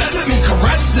 you're the best. Let me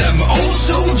caress them oh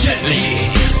so gently.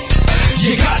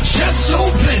 You got chests so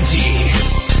plenty.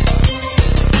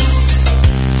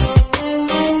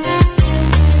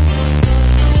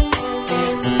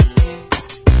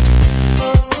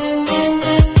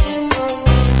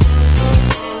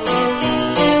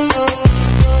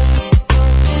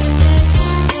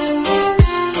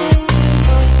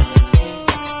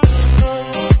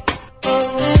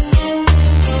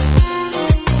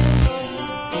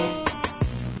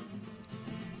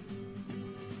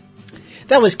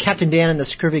 That was Captain Dan and the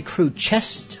Scurvy Crew,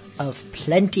 Chest of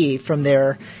Plenty, from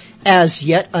their as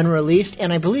yet unreleased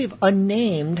and I believe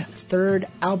unnamed third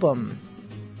album.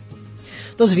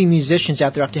 Those of you musicians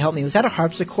out there have to help me. Was that a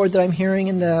harpsichord that I'm hearing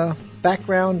in the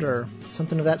background or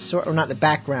something of that sort? Or not the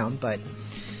background, but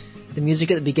the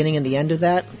music at the beginning and the end of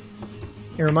that?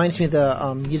 It reminds me of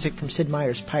the music from Sid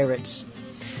Meier's Pirates,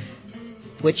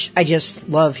 which I just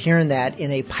love hearing that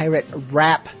in a pirate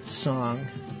rap song.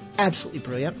 Absolutely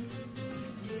brilliant.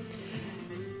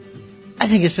 I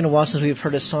think it's been a while since we've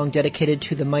heard a song dedicated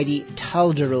to the mighty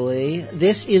Tal'Daroy.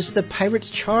 This is the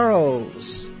Pirates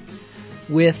Charles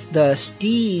with the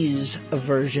Steez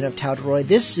version of Tal'Daroy.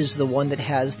 This is the one that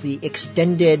has the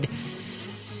extended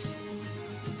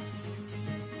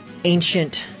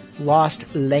ancient lost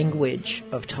language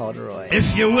of Tal'Daroy.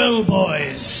 If you will,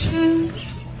 boys,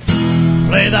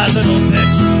 play that little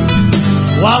bit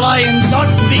while I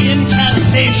induct the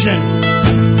incantation.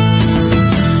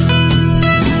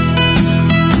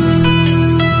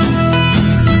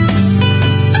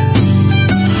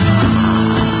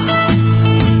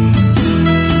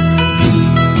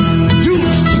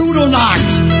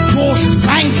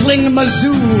 Frankling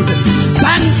Mazood,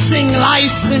 Bansing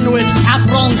Lyson with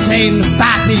Caprontain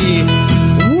Fathy,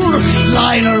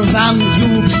 Wurchliner Van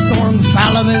Tube Storm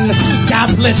Falaman,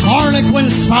 Gablet Harlequin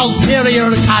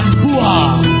Svalterior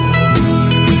Catua,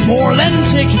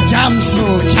 Vorlentic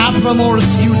Gamsel,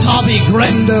 Capramors Utabi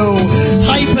Grendo,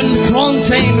 Typen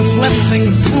Frontain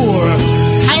Flipping Fur,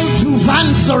 Haltu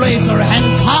Vanserator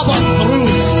Hentaba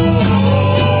Thrust,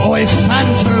 Oi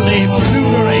Fanterly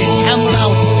Plumerate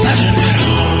Helmout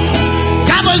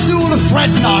Gabazul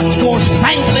Frednock, Gorst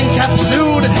Franklin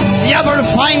Capsude, Yever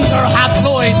Finder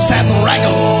Haploid Feb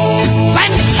Regal,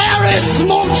 Vanteris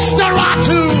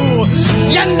Monsteratu,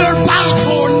 Yender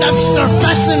Balcor Nebster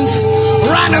Fessence,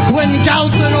 Ranaquin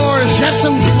Galtanor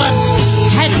Jessam Flept,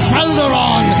 Het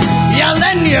Felderon,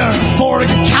 Yelenier for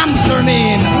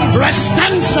Camthermine,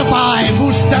 Restensify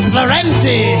Vusta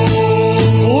Plarenti,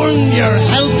 Urnir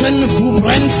Helton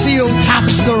Fubrensio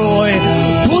Capsteroy,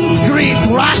 Buntgreeth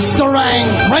Rasterang,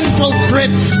 Krental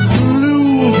Crits,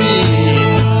 Luvi.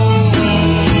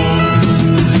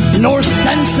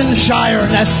 Norstensenshire,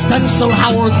 Nestensel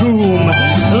Hauer Goom,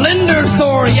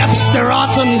 Linderthor,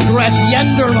 Yepsteratum, Gret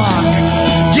Yendermark,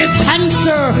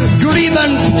 Gitenser,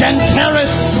 Grieben,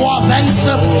 Genteris,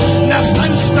 Swavensup,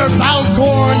 Nefenster,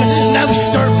 Balcorn,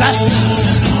 Nevster,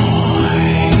 Vessens.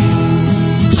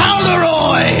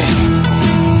 Tal'Daroy,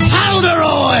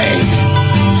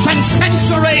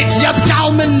 Fenstenserate,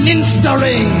 Yabgalman,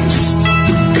 Ninsterings,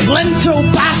 Clinto,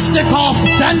 Bastikoff,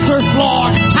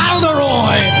 Denterflog,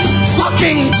 Tal'Daroy,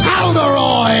 fucking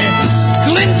Tal'Daroy,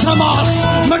 Glintamos,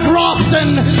 McGrofton,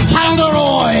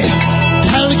 Tal'Daroy,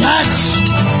 Telgat,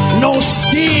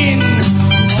 Nosteen,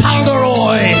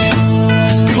 Tal'Daroy,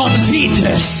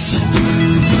 Confitus.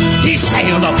 He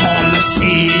sailed upon the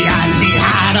sea and he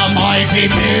had a mighty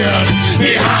beard.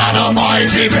 He had a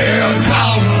mighty beard,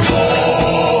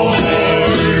 Tal'Daroy.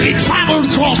 He traveled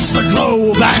across the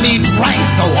globe and he drank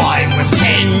the wine with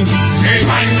kings. He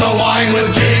drank the wine with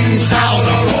kings,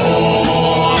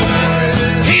 Tal'Daroy.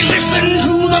 He listened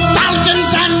to the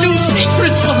falcons and knew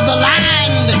secrets of the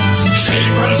land.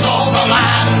 Secrets of the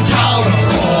land,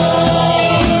 Tal'Daroy.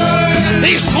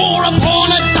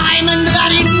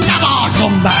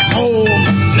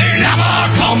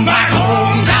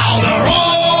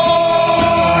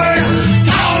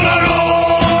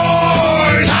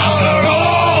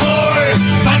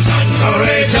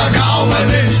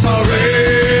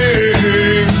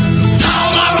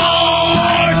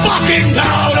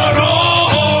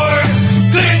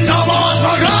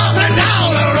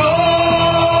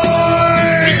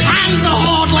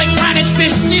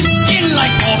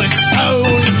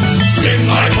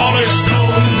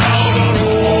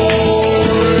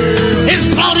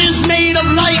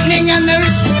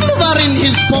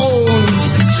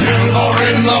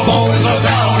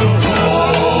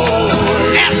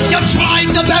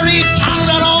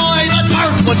 Talderoy, the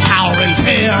dirt would cower in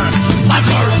fear. The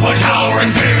dirt would cower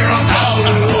in fear of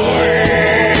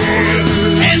Talderoy.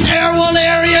 His hair will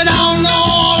air you down the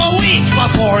hall a week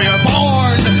before you're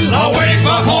born. A week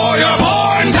before you're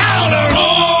born, Talderoy.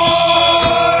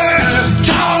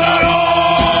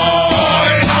 Talderoy,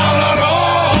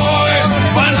 Talderoy.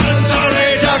 When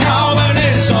centuries are coming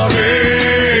in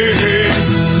stories.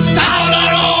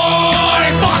 Talderoy,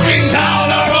 fucking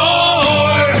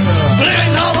Talderoy.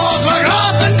 Glint of Oscar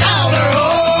and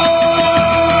Talderoy.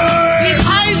 He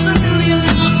ties a million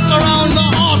knots around the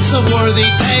hearts of worthy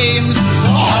dames.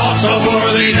 The hearts of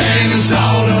worthy dames,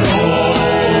 Talderoy.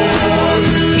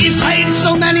 He's slain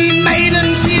so many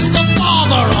maidens, he's the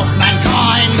father of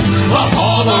mankind. The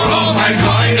father of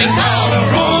mankind is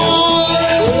Talderoy.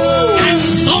 And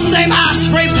Sunday Mass,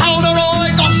 brave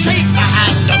Talderoy, doth shake the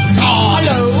hand of God.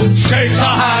 Hello. Shakes the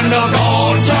hand of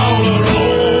God,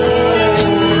 Talderoy.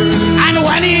 And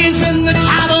when he's in the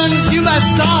taverns, you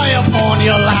best die upon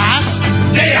your lass.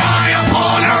 The eye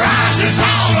upon her ass is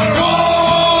Talderoy.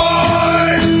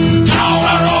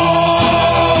 Talderoy,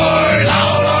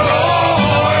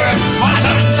 Talderoy. A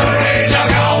century to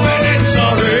go in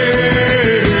stories.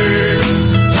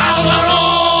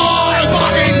 Talderoy,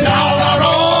 fucking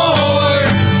Talderoy.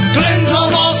 Glint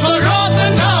of Oscar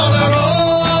and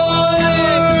Talderoy.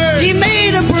 He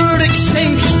made a bird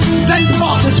extinct, then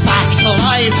brought it back to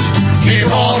life. He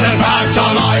brought it back to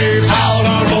life,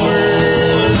 Talderoy.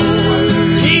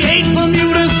 He ate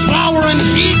Bermuda's flower and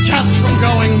he kept from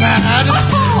going mad.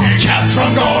 He kept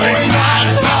from going mad,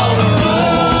 Talderoy.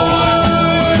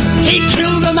 He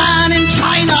killed a man in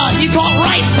China. He got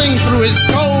rifling through his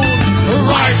gold.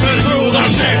 Rifling through the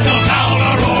shit of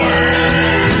Talderoy.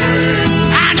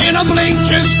 And in a blink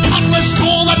his cutlass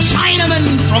tore the Chinaman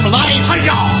from life.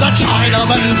 The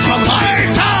Chinaman from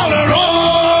life, Talderoy.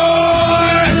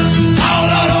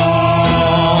 Talderoy,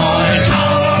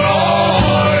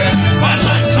 Talderoy. When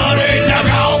centuries have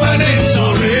come in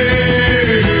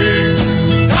stories.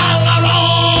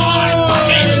 Talderoy,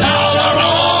 fucking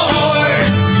Talderoy.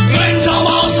 Glint of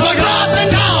Oscar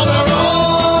and Talderoy.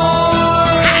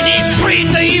 And he freed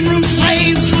the Hebrew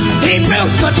slaves. He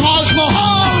built the Taj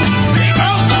Mahal. He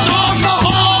built the Taj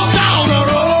Mahal,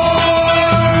 Talderoy.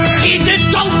 He did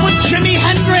dope with Jimi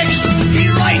Hendrix. He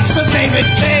writes of David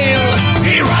Gale.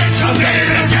 He writes of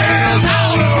David Gale,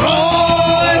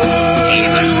 Talderoy.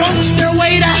 Even wrote their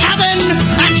way to heaven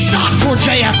and shot for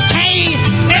JFK.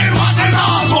 It wasn't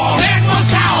Oswald, it was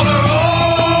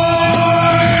Talderoy.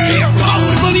 He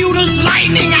rode Bermuda's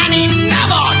lightning and he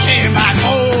never came back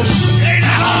home. He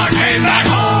never came back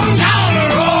home,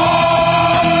 Talderoy.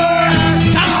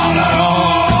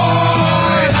 Talderoy,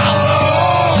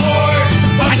 Talderoy.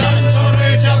 By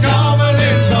century till coming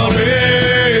in stories.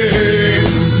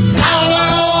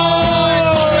 Talderoy,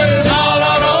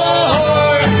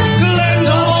 Talderoy. Glint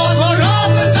of Oscar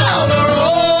and Talderoy.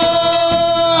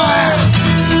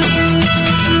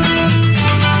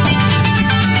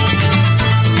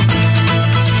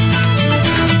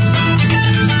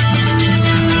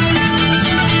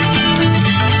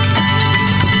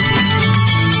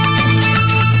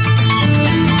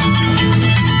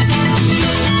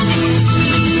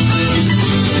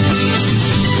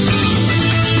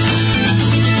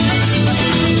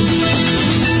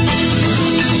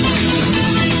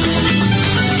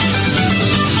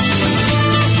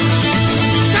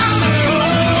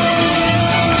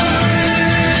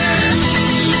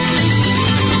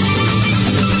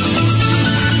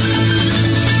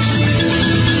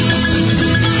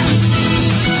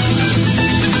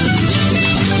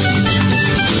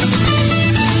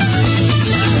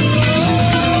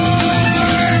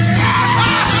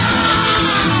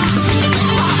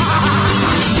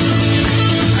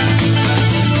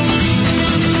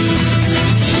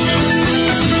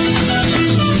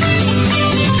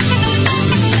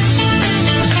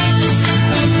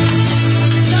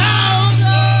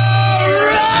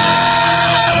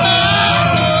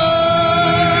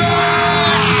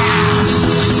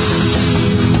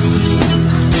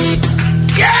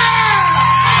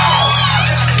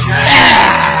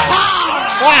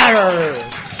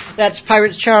 That's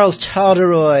Pirates Charles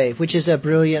Talderoy, which is a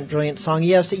brilliant, brilliant song.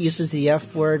 Yes, it uses the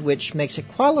F word, which makes it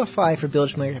qualify for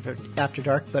Bilgemunky After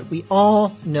Dark, but we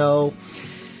all know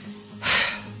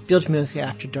Bilgemunky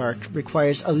After Dark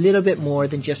requires a little bit more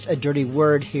than just a dirty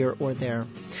word here or there,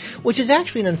 which is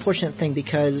actually an unfortunate thing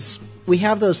because we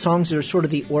have those songs that are sort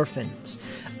of the orphans.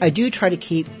 I do try to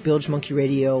keep Bilgemunky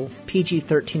Radio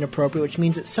PG-13 appropriate, which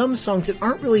means that some songs that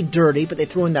aren't really dirty, but they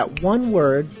throw in that one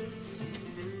word,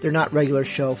 they're not regular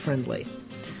show friendly.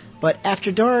 But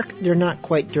after dark, they're not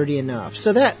quite dirty enough.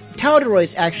 So that Talderoy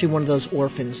is actually one of those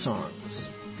orphan songs.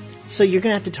 So you're going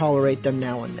to have to tolerate them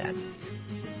now and then.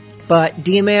 But,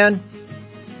 D-Man,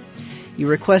 you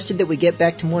requested that we get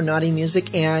back to more naughty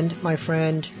music, and, my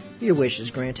friend, your wish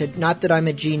is granted. Not that I'm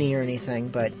a genie or anything,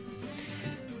 but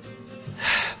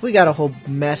we got a whole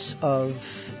mess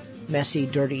of messy,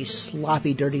 dirty,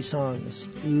 sloppy, dirty songs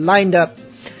lined up.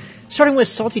 Starting with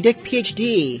Salty Dick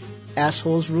PhD,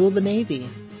 Assholes Rule the Navy.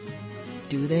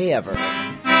 Do they ever?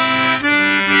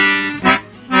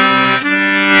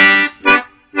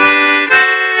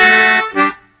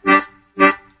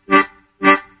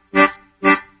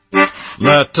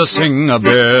 Let us sing a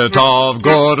bit of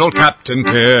good old Captain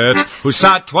Kit, who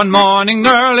sat one morning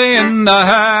early in the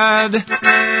head.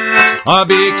 A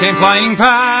bee came flying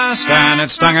past, and it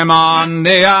stung him on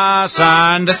the ass,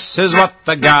 and this is what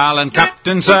the gallant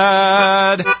captain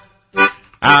said.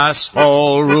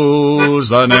 Asshole rules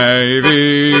the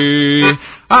navy,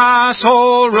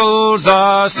 asshole rules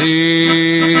the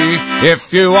sea.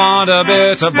 If you want a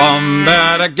bit of bum,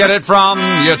 better get it from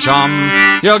your chum.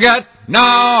 You'll get no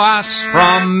ass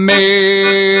from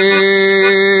me.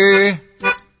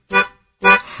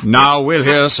 Now we'll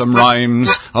hear some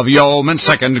rhymes of Yeoman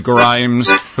Second Grimes,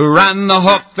 who ran the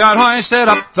hook that hoisted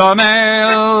up the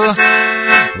mail.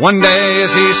 One day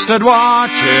as he stood watch,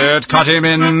 it caught him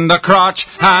in the crotch,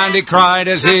 and he cried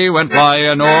as he went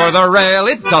flying o'er the rail.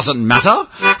 It doesn't matter,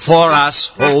 for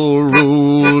asshole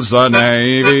rules the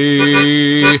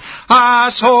navy,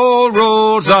 asshole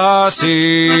rules the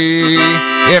sea.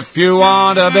 If you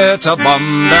want a bit of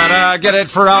bum, better get it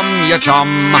from your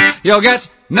chum. You'll get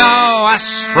no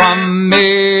ass from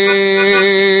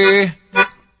me.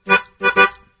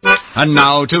 And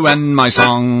now to end my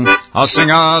song, I'll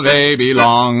sing of A. B.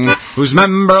 Long, whose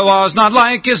member was not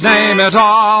like his name at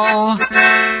all.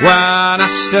 When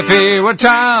asked if he would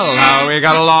tell how he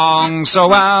got along so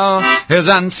well, his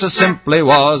answer simply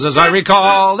was, as I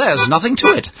recall, there's nothing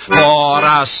to it, for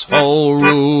asshole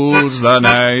rules the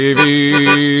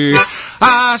navy,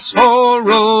 asshole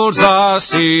rules the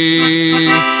sea.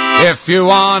 If you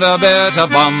want a bit of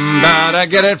bum, better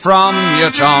get it from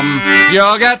your chum.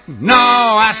 You'll get no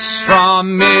ass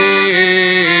from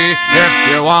me. If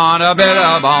you want a bit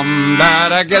of bum,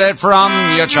 better get it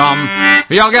from your chum.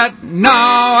 You'll get no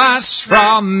ass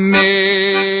from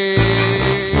me.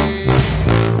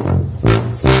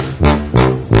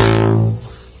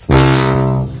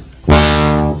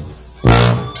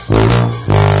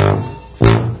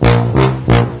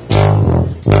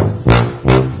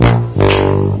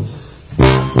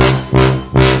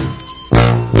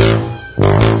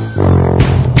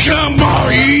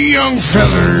 Young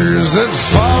feathers that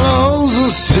follows the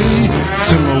sea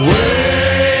to my way.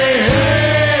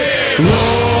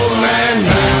 Roll the man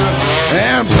down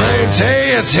and pray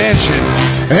pay attention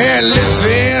and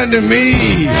listen to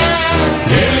me.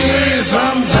 Give me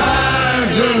some time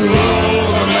to roll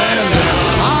the man down.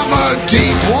 I'm a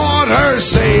deep water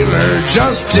sailor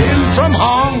just in from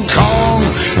Hong Kong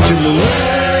to the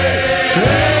way.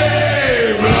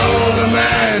 Blow the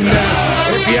man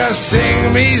down. If you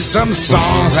sing me some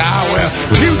songs, I will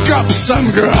puke up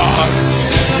some grog.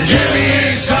 Give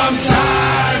me some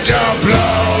time to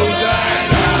blow that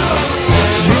down.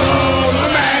 Blow the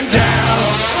man down.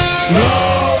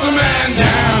 Blow the man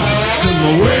down. To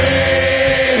my way.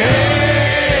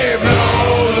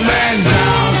 Blow the man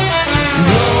down.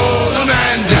 Blow the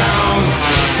man down.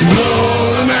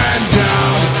 Blow the man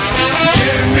down.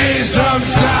 Give me some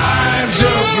time to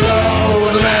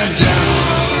blow the man down.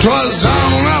 'Twas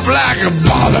on a black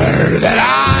baller that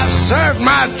I served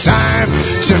my time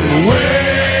to way.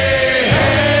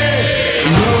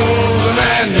 Blow the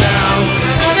man down.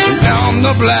 On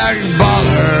the black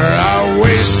baller I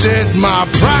wasted my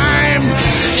prime.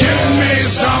 Give me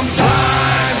some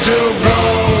time to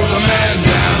blow the man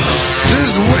down.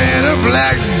 Just when a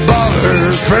black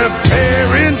baller's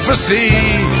preparing for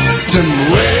sea to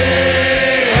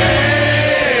way.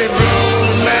 Blow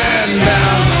the man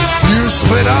down.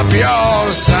 Split up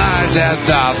your sides at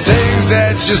the things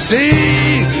that you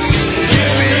see.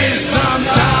 Give me some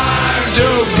time to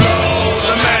blow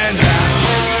the man down.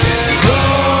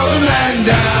 Blow the man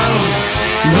down.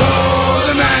 Blow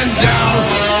the man down.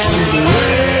 To the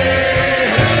way.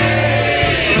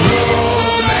 Blow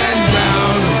the man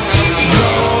down.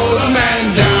 Blow the man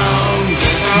down.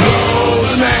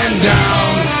 Blow the man down.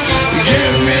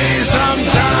 Give me some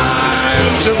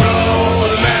time to blow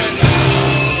the man down.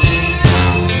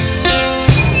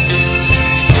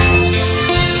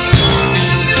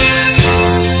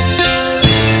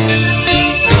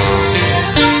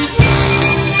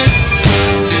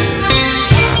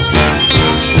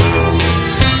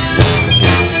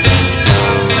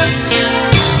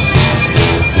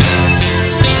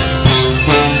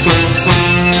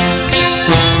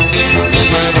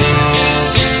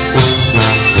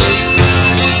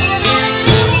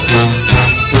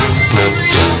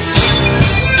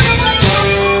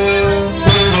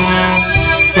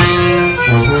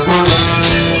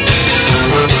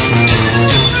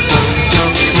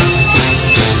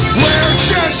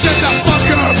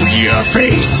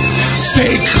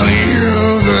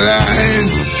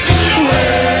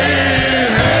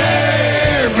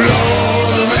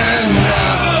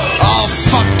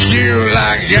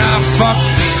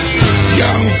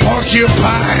 young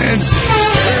porcupines.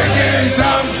 Give me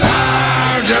some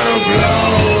time to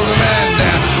blow the man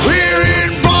down. We're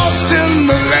in Boston,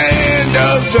 the land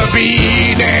of the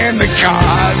bean and the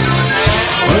cod.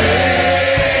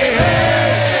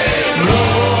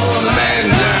 Blow the man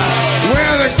down.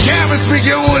 Where the cabins speak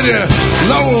only to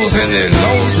Lowell's and the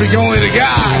Lowell's speak only to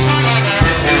God.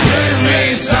 Give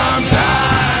me some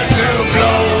time to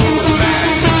blow the man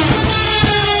down.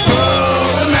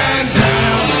 Blow the man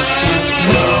down.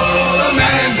 Blow the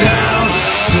man down.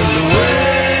 To the way.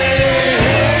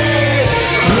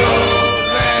 Blow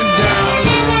the man down.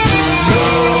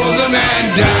 Blow the man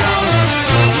down.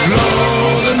 Blow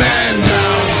the man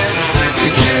down.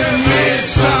 Give me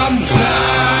some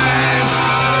time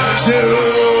to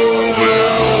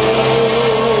blow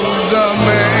the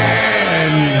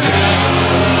man down.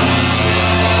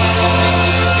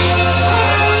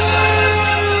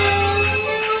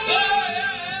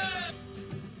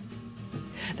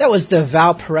 That was the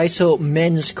Valparaiso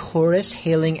Men's Chorus,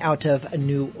 hailing out of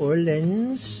New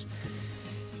Orleans.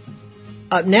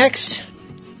 Up next,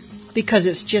 because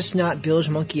it's just not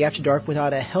Bilgemunky After Dark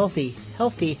without a healthy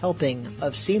helping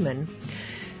of semen,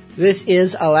 this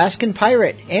is Alaskan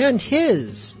Pirate and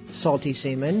his salty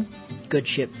semen, Good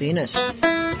Ship Venus.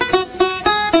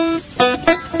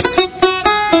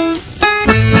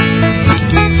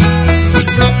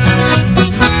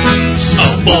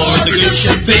 Aboard the good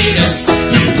ship Venus,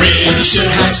 you really should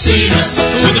have seen us,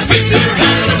 with a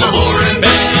figurehead of a whore in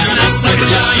bed and an ass like a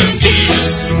giant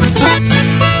penis.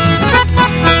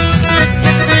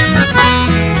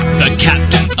 The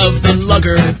captain of the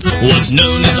lugger was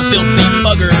known as a filthy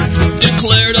bugger,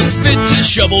 declared unfit to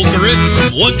shovel grit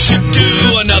from one ship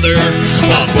to another.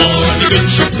 Aboard the good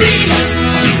ship Venus,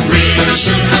 you really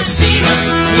should have seen us,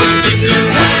 with a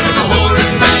figurehead of a whore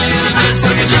in bed and an ass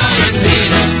like a giant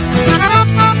penis.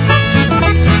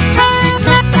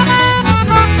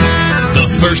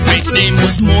 First mate's name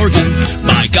was Morgan.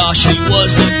 By gosh, he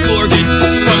was a gorgon.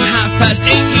 From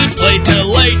 8:30 he'd play till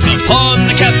late upon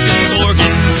the captain's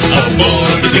organ.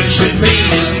 Aboard the good ship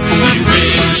Venus, you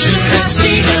really should have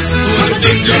seen us, with a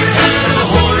figurehead of a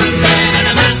whore in bed and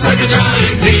a mask like a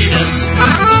giant penis.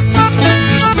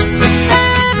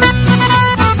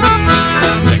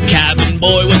 The cabin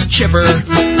boy was chipper,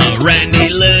 a randy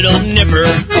little nipper.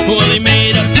 Well, he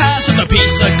made a pass with a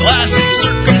piece of glass and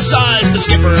circumcised the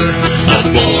skipper.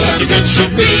 Aboard the good ship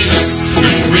Venus, you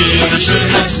really should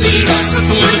have seen us,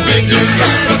 with a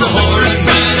figurehead of a whore in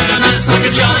bed and a mask like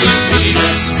a giant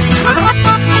penis.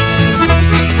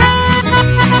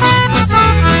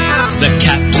 The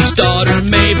captain's daughter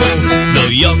Mabel, though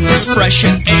young, was fresh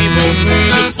and able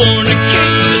to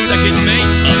fornicate the second mate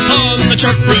upon the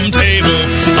chart room table.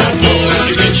 Aboard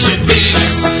the good ship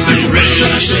Venus, you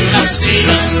really should have seen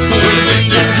us, with a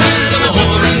figurehead of a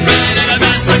whore in bed and a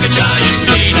mask like a giant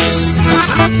penis.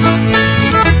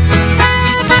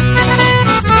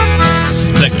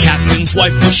 The captain's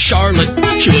wife was Charlotte.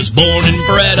 She was born and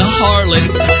bred a harlot.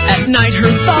 At night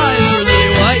her thighs were lily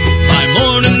white, by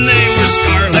morning they were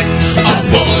scarlet.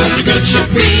 Aboard the good ship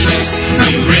Venus,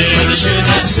 you really should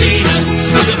have seen us,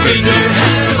 with a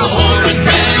figurehead of a whore in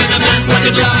bed and a mask like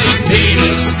a giant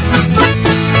penis.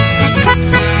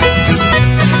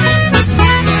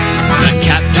 The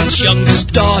captain's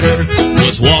youngest daughter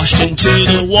was washed into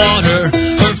the water.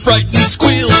 Her frightened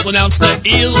squeals announced that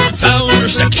eels had found her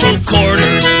sexual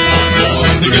quarters.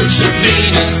 Aboard the good ship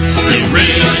Venus, you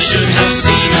really should have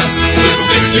seen us, with a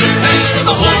figurehead of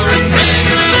a whore in bed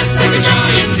and a mask like a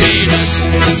giant penis.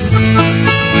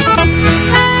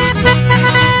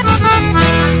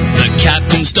 The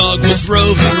captain's dog was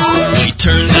Rover. He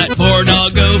turned that poor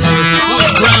dog over,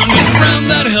 went round and round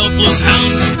that helpless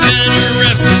hound from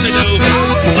Tenerife to Dover.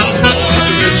 Aboard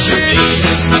the good ship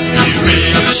Venus, you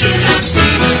really should have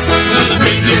seen us, with a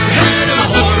figurehead of a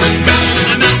whore in bed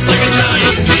and a mask like a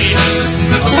giant penis.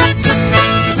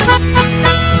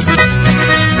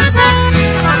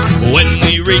 When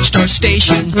we reached our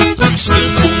station, from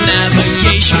skillful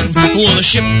navigation, well, the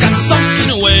ship got sunk in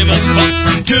a wave of spunk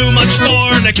from too much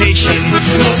fornication.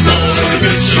 Aboard the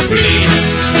good ship Venus,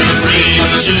 you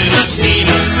really should have seen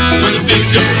us, with a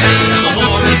figurehead of a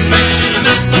whore in bed and a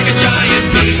mask like a giant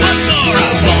penis. Once more,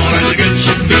 aboard the good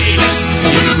ship Venus,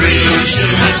 you really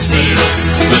should have seen us,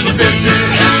 with a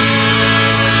figurehead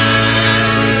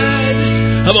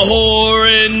of a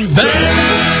whore in bed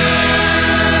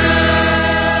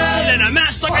and a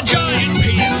mask like a giant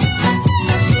penis.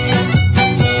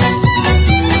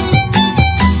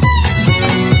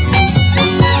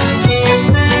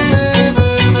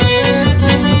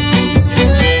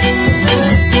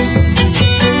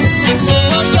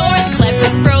 Oh, you're the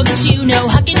cleverest bro that you know,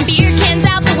 hucking beer cans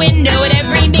out the window at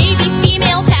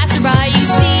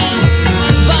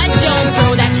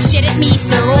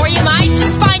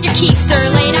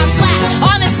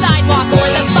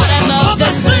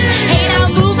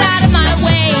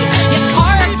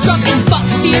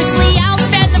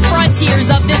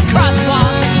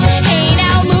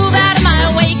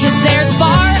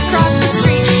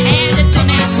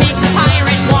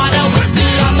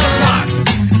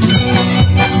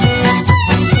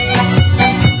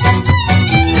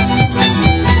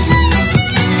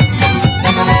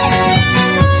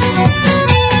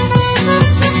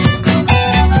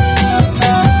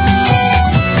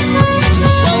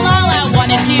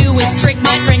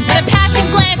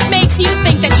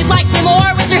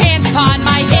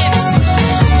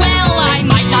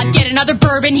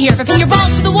here for pin your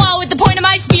balls to the wall with the point of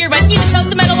my spear, but you chose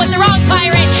the metal with the wrong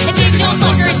pirate and Jake Jones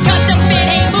Lucker's custom fit.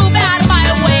 Hey, move out of my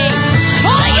way.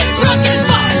 Oh, you drunk as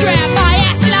fuck, grab my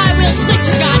ass and I will slit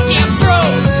your goddamn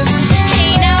throat.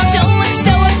 Hey, now don't look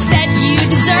so upset, you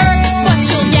deserve just what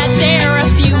you'll get. There are a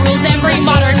few rules every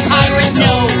modern pirate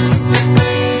knows.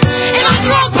 And I'm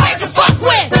the wrong pirate to fuck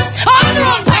with. I'm the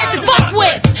wrong pirate to fuck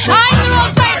with. I'm the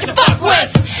wrong pirate to fuck with.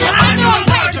 I'm the wrong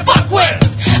pirate to fuck with.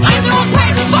 I'm the wrong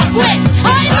pirate to fuck with.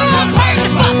 I'm the wrong pirate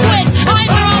to fuck with. I'm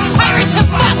the wrong pirate to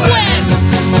fuck with.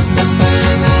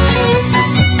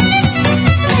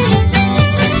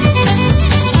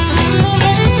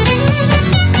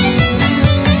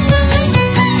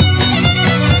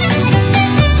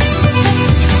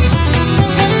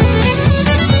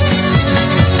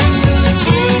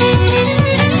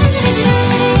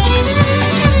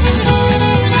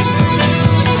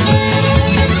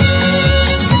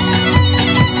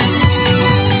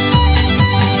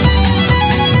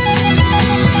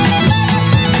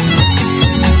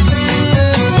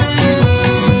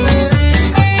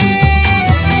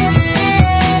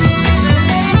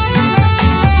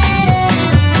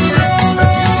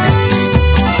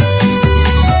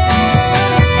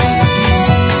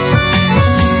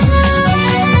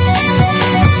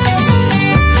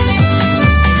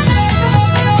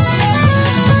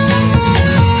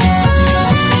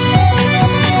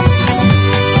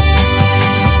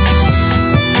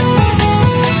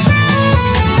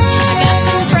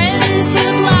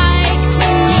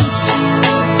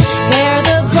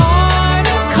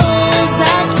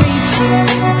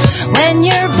 When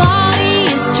your body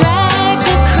is dragged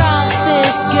across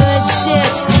this good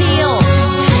ship's keel,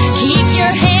 keep your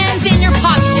hands in your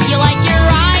pockets if you like your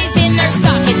eyes in their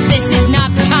sockets. This is not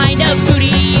the kind of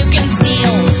booty you can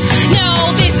steal.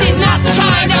 No, this is not the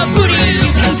kind of booty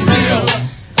you can steal.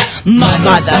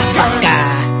 Motherfucker.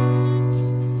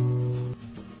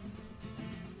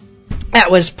 That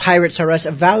was Pirates R Us.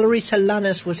 Valerie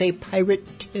Solanas was a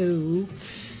pirate too.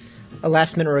 A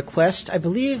last minute request, I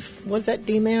believe. Was that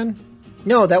D-Man?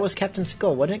 No, that was Captain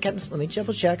Skull, wasn't it? Captain? Let me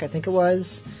double check. I think it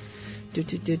was.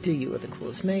 You were the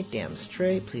coolest mate. Damn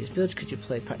straight. Please, Bilge, could you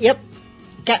play? Yep,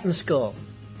 Captain Skull.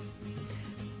 You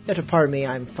have to pardon me.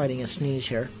 I'm fighting a sneeze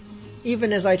here,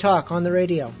 even as I talk on the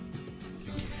radio.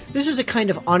 This is a kind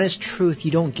of honest truth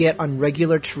you don't get on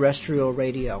regular terrestrial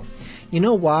radio. You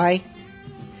know why?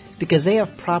 Because they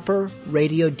have proper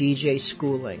radio DJ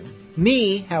schooling.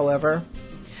 Me, however,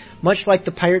 much like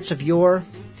the pirates of yore,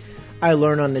 I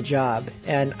learn on the job,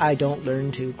 and I don't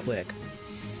learn too quick.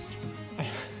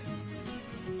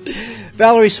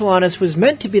 Valerie Solanas was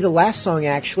meant to be the last song,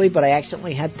 actually, but I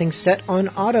accidentally had things set on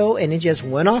auto, and it just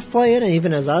went off playing, and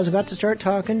even as I was about to start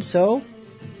talking, so,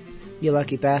 you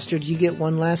lucky bastards, you get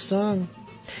one last song.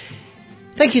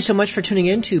 Thank you so much for tuning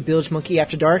in to Bilgemunky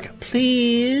After Dark.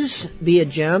 Please be a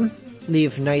gem.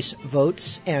 Leave nice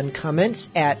votes and comments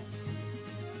at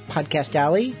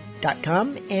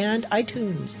podcastalley.com and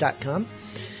iTunes.com.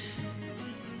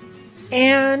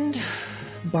 And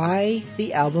buy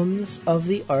the albums of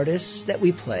the artists that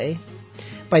we play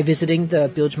by visiting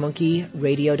the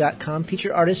BilgemunkyRadio.com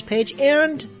featured artist page.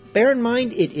 And bear in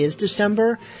mind, it is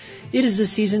December. It is the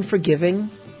season for giving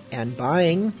and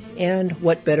buying. And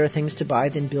what better things to buy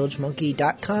than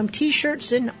BilgeMunky.com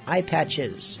t-shirts and eye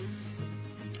patches?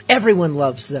 Everyone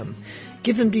loves them.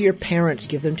 Give them to your parents.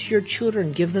 Give them to your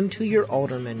children. Give them to your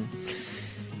aldermen.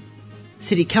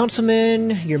 City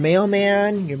councilman, your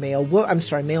mailman, your mail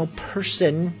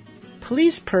person,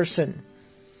 police person,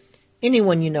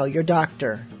 anyone you know, your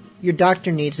doctor. Your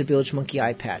doctor needs a Bilgemunky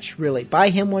eye patch, really. Buy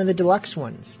him one of the deluxe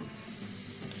ones.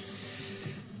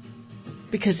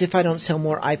 Because if I don't sell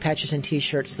more eye patches and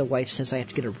t-shirts, the wife says I have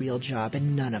to get a real job,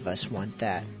 and none of us want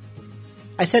that.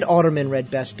 I said alderman read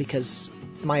best because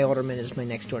my alderman is my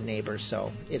next door neighbor,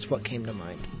 so it's what came to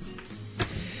mind.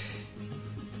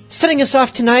 Setting us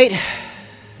off tonight,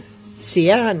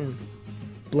 Sian,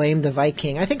 Blame the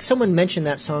Viking. I think someone mentioned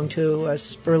that song to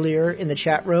us earlier in the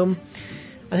chat room.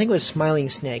 I think it was Smiling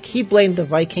Snake. He blamed the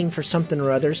Viking for something or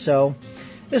other, so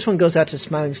this one goes out to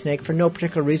Smiling Snake for no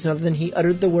particular reason other than he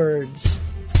uttered the words.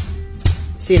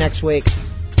 See you next week.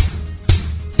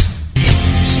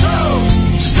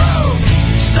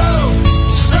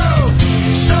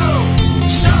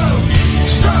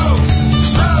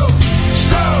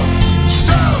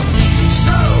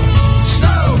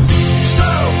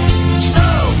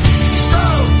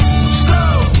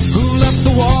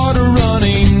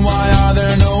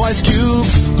 Ice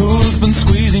cubes. Who's been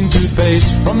squeezing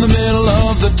toothpaste from the middle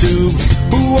of the tube?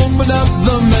 Who opened up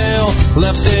the mail,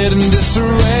 left it in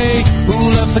disarray? Who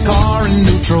left the car in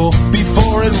neutral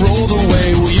before it rolled away?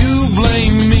 Will you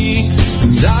blame me?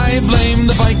 I blame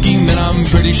the Viking, then I'm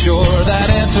pretty sure that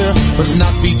answer must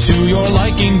not be to your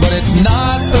liking, but it's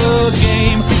not a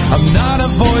game. I'm not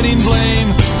avoiding blame.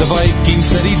 The Viking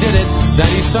said he did it, that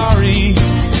he's sorry,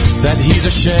 that he's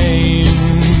ashamed.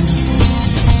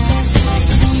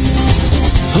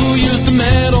 Who used a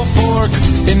metal fork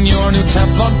in your new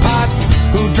Teflon pot?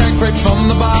 Who drank right from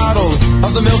the bottle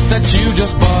of the milk that you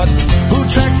just bought? Who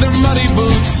tracked their muddy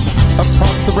boots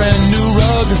across the brand new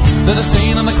rug? There's a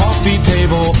stain on the coffee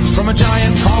table from a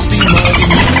giant coffee mug.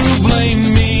 And you blame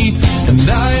me, and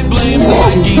I blame the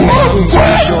Viking. I'm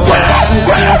pretty sure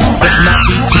that it's not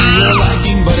be to your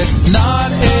liking, but it's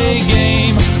not a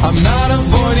game. I'm not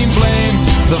avoiding blame.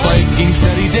 The Viking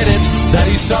said he did it,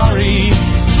 that he's sorry,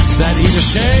 that he's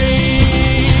ashamed.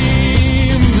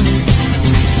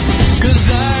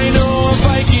 'Cause I know a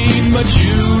Viking, but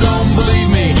you don't believe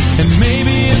me. And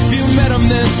maybe if you met him,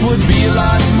 this would be a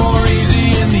lot more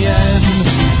easy in the end.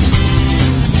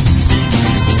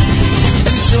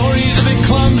 And sure, he's a bit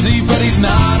clumsy, but he's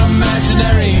not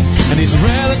imaginary. And he's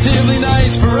relatively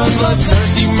nice for a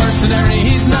bloodthirsty mercenary.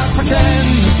 He's not pretend.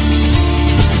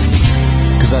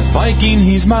 'Cause that Viking,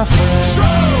 he's my friend.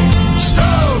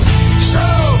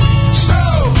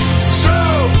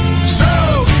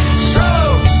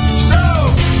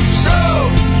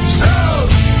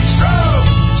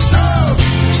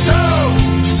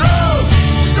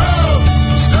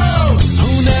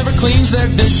 Cleans their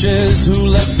dishes, who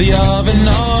left the oven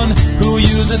on, who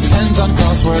uses pens on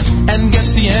crosswords and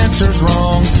gets the answers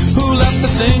wrong, who left the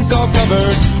sink all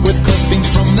covered with clippings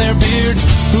from their beard,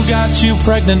 who got you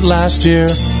pregnant last year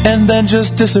and then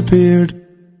just disappeared.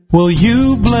 Well,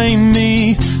 you blame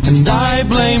me, and I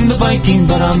blame the Viking,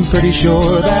 but I'm pretty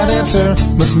sure that answer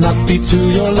must not be to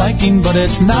your liking, but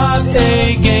it's not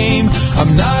a game.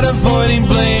 I'm not avoiding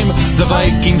blame. The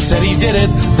Viking said he did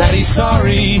it, that he's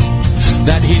sorry,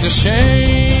 that he's ashamed.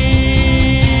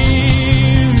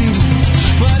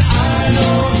 But I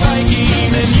know a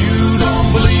Viking and you don't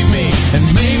believe me, and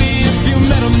maybe if you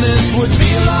met him this would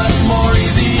be a lot more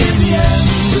easy in the end.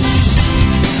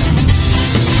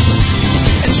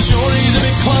 And sure, he's a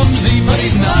bit clumsy, but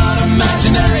he's not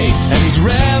imaginary, and he's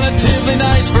relatively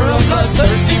nice for a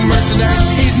bloodthirsty mercenary.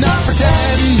 He's not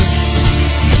pretend,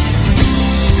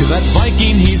 'cause that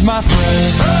Viking, he's my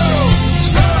friend.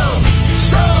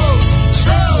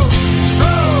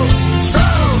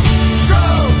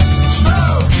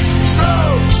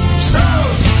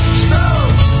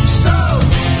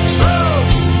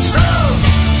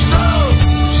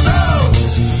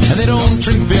 And they don't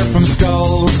drink beer from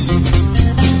skulls,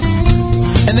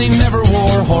 and they never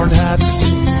wore horned hats.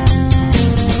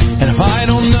 And if I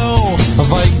don't know a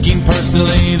Viking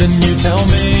personally, then you tell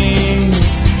me,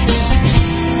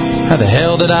 how the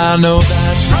hell did I know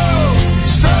that?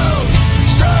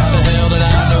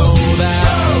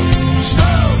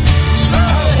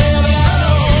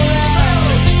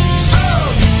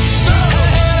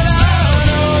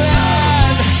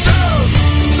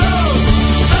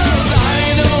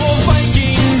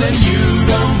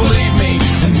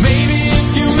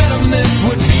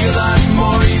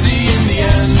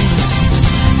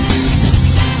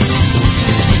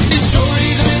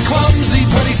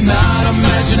 Not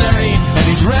imaginary, and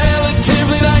he's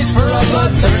relatively nice for a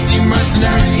bloodthirsty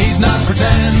mercenary. He's not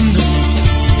pretend,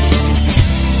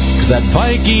 'cause that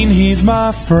Viking, he's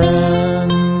my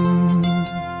friend.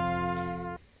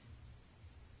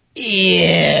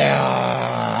 Yeah.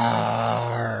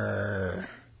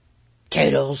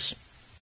 Toodles.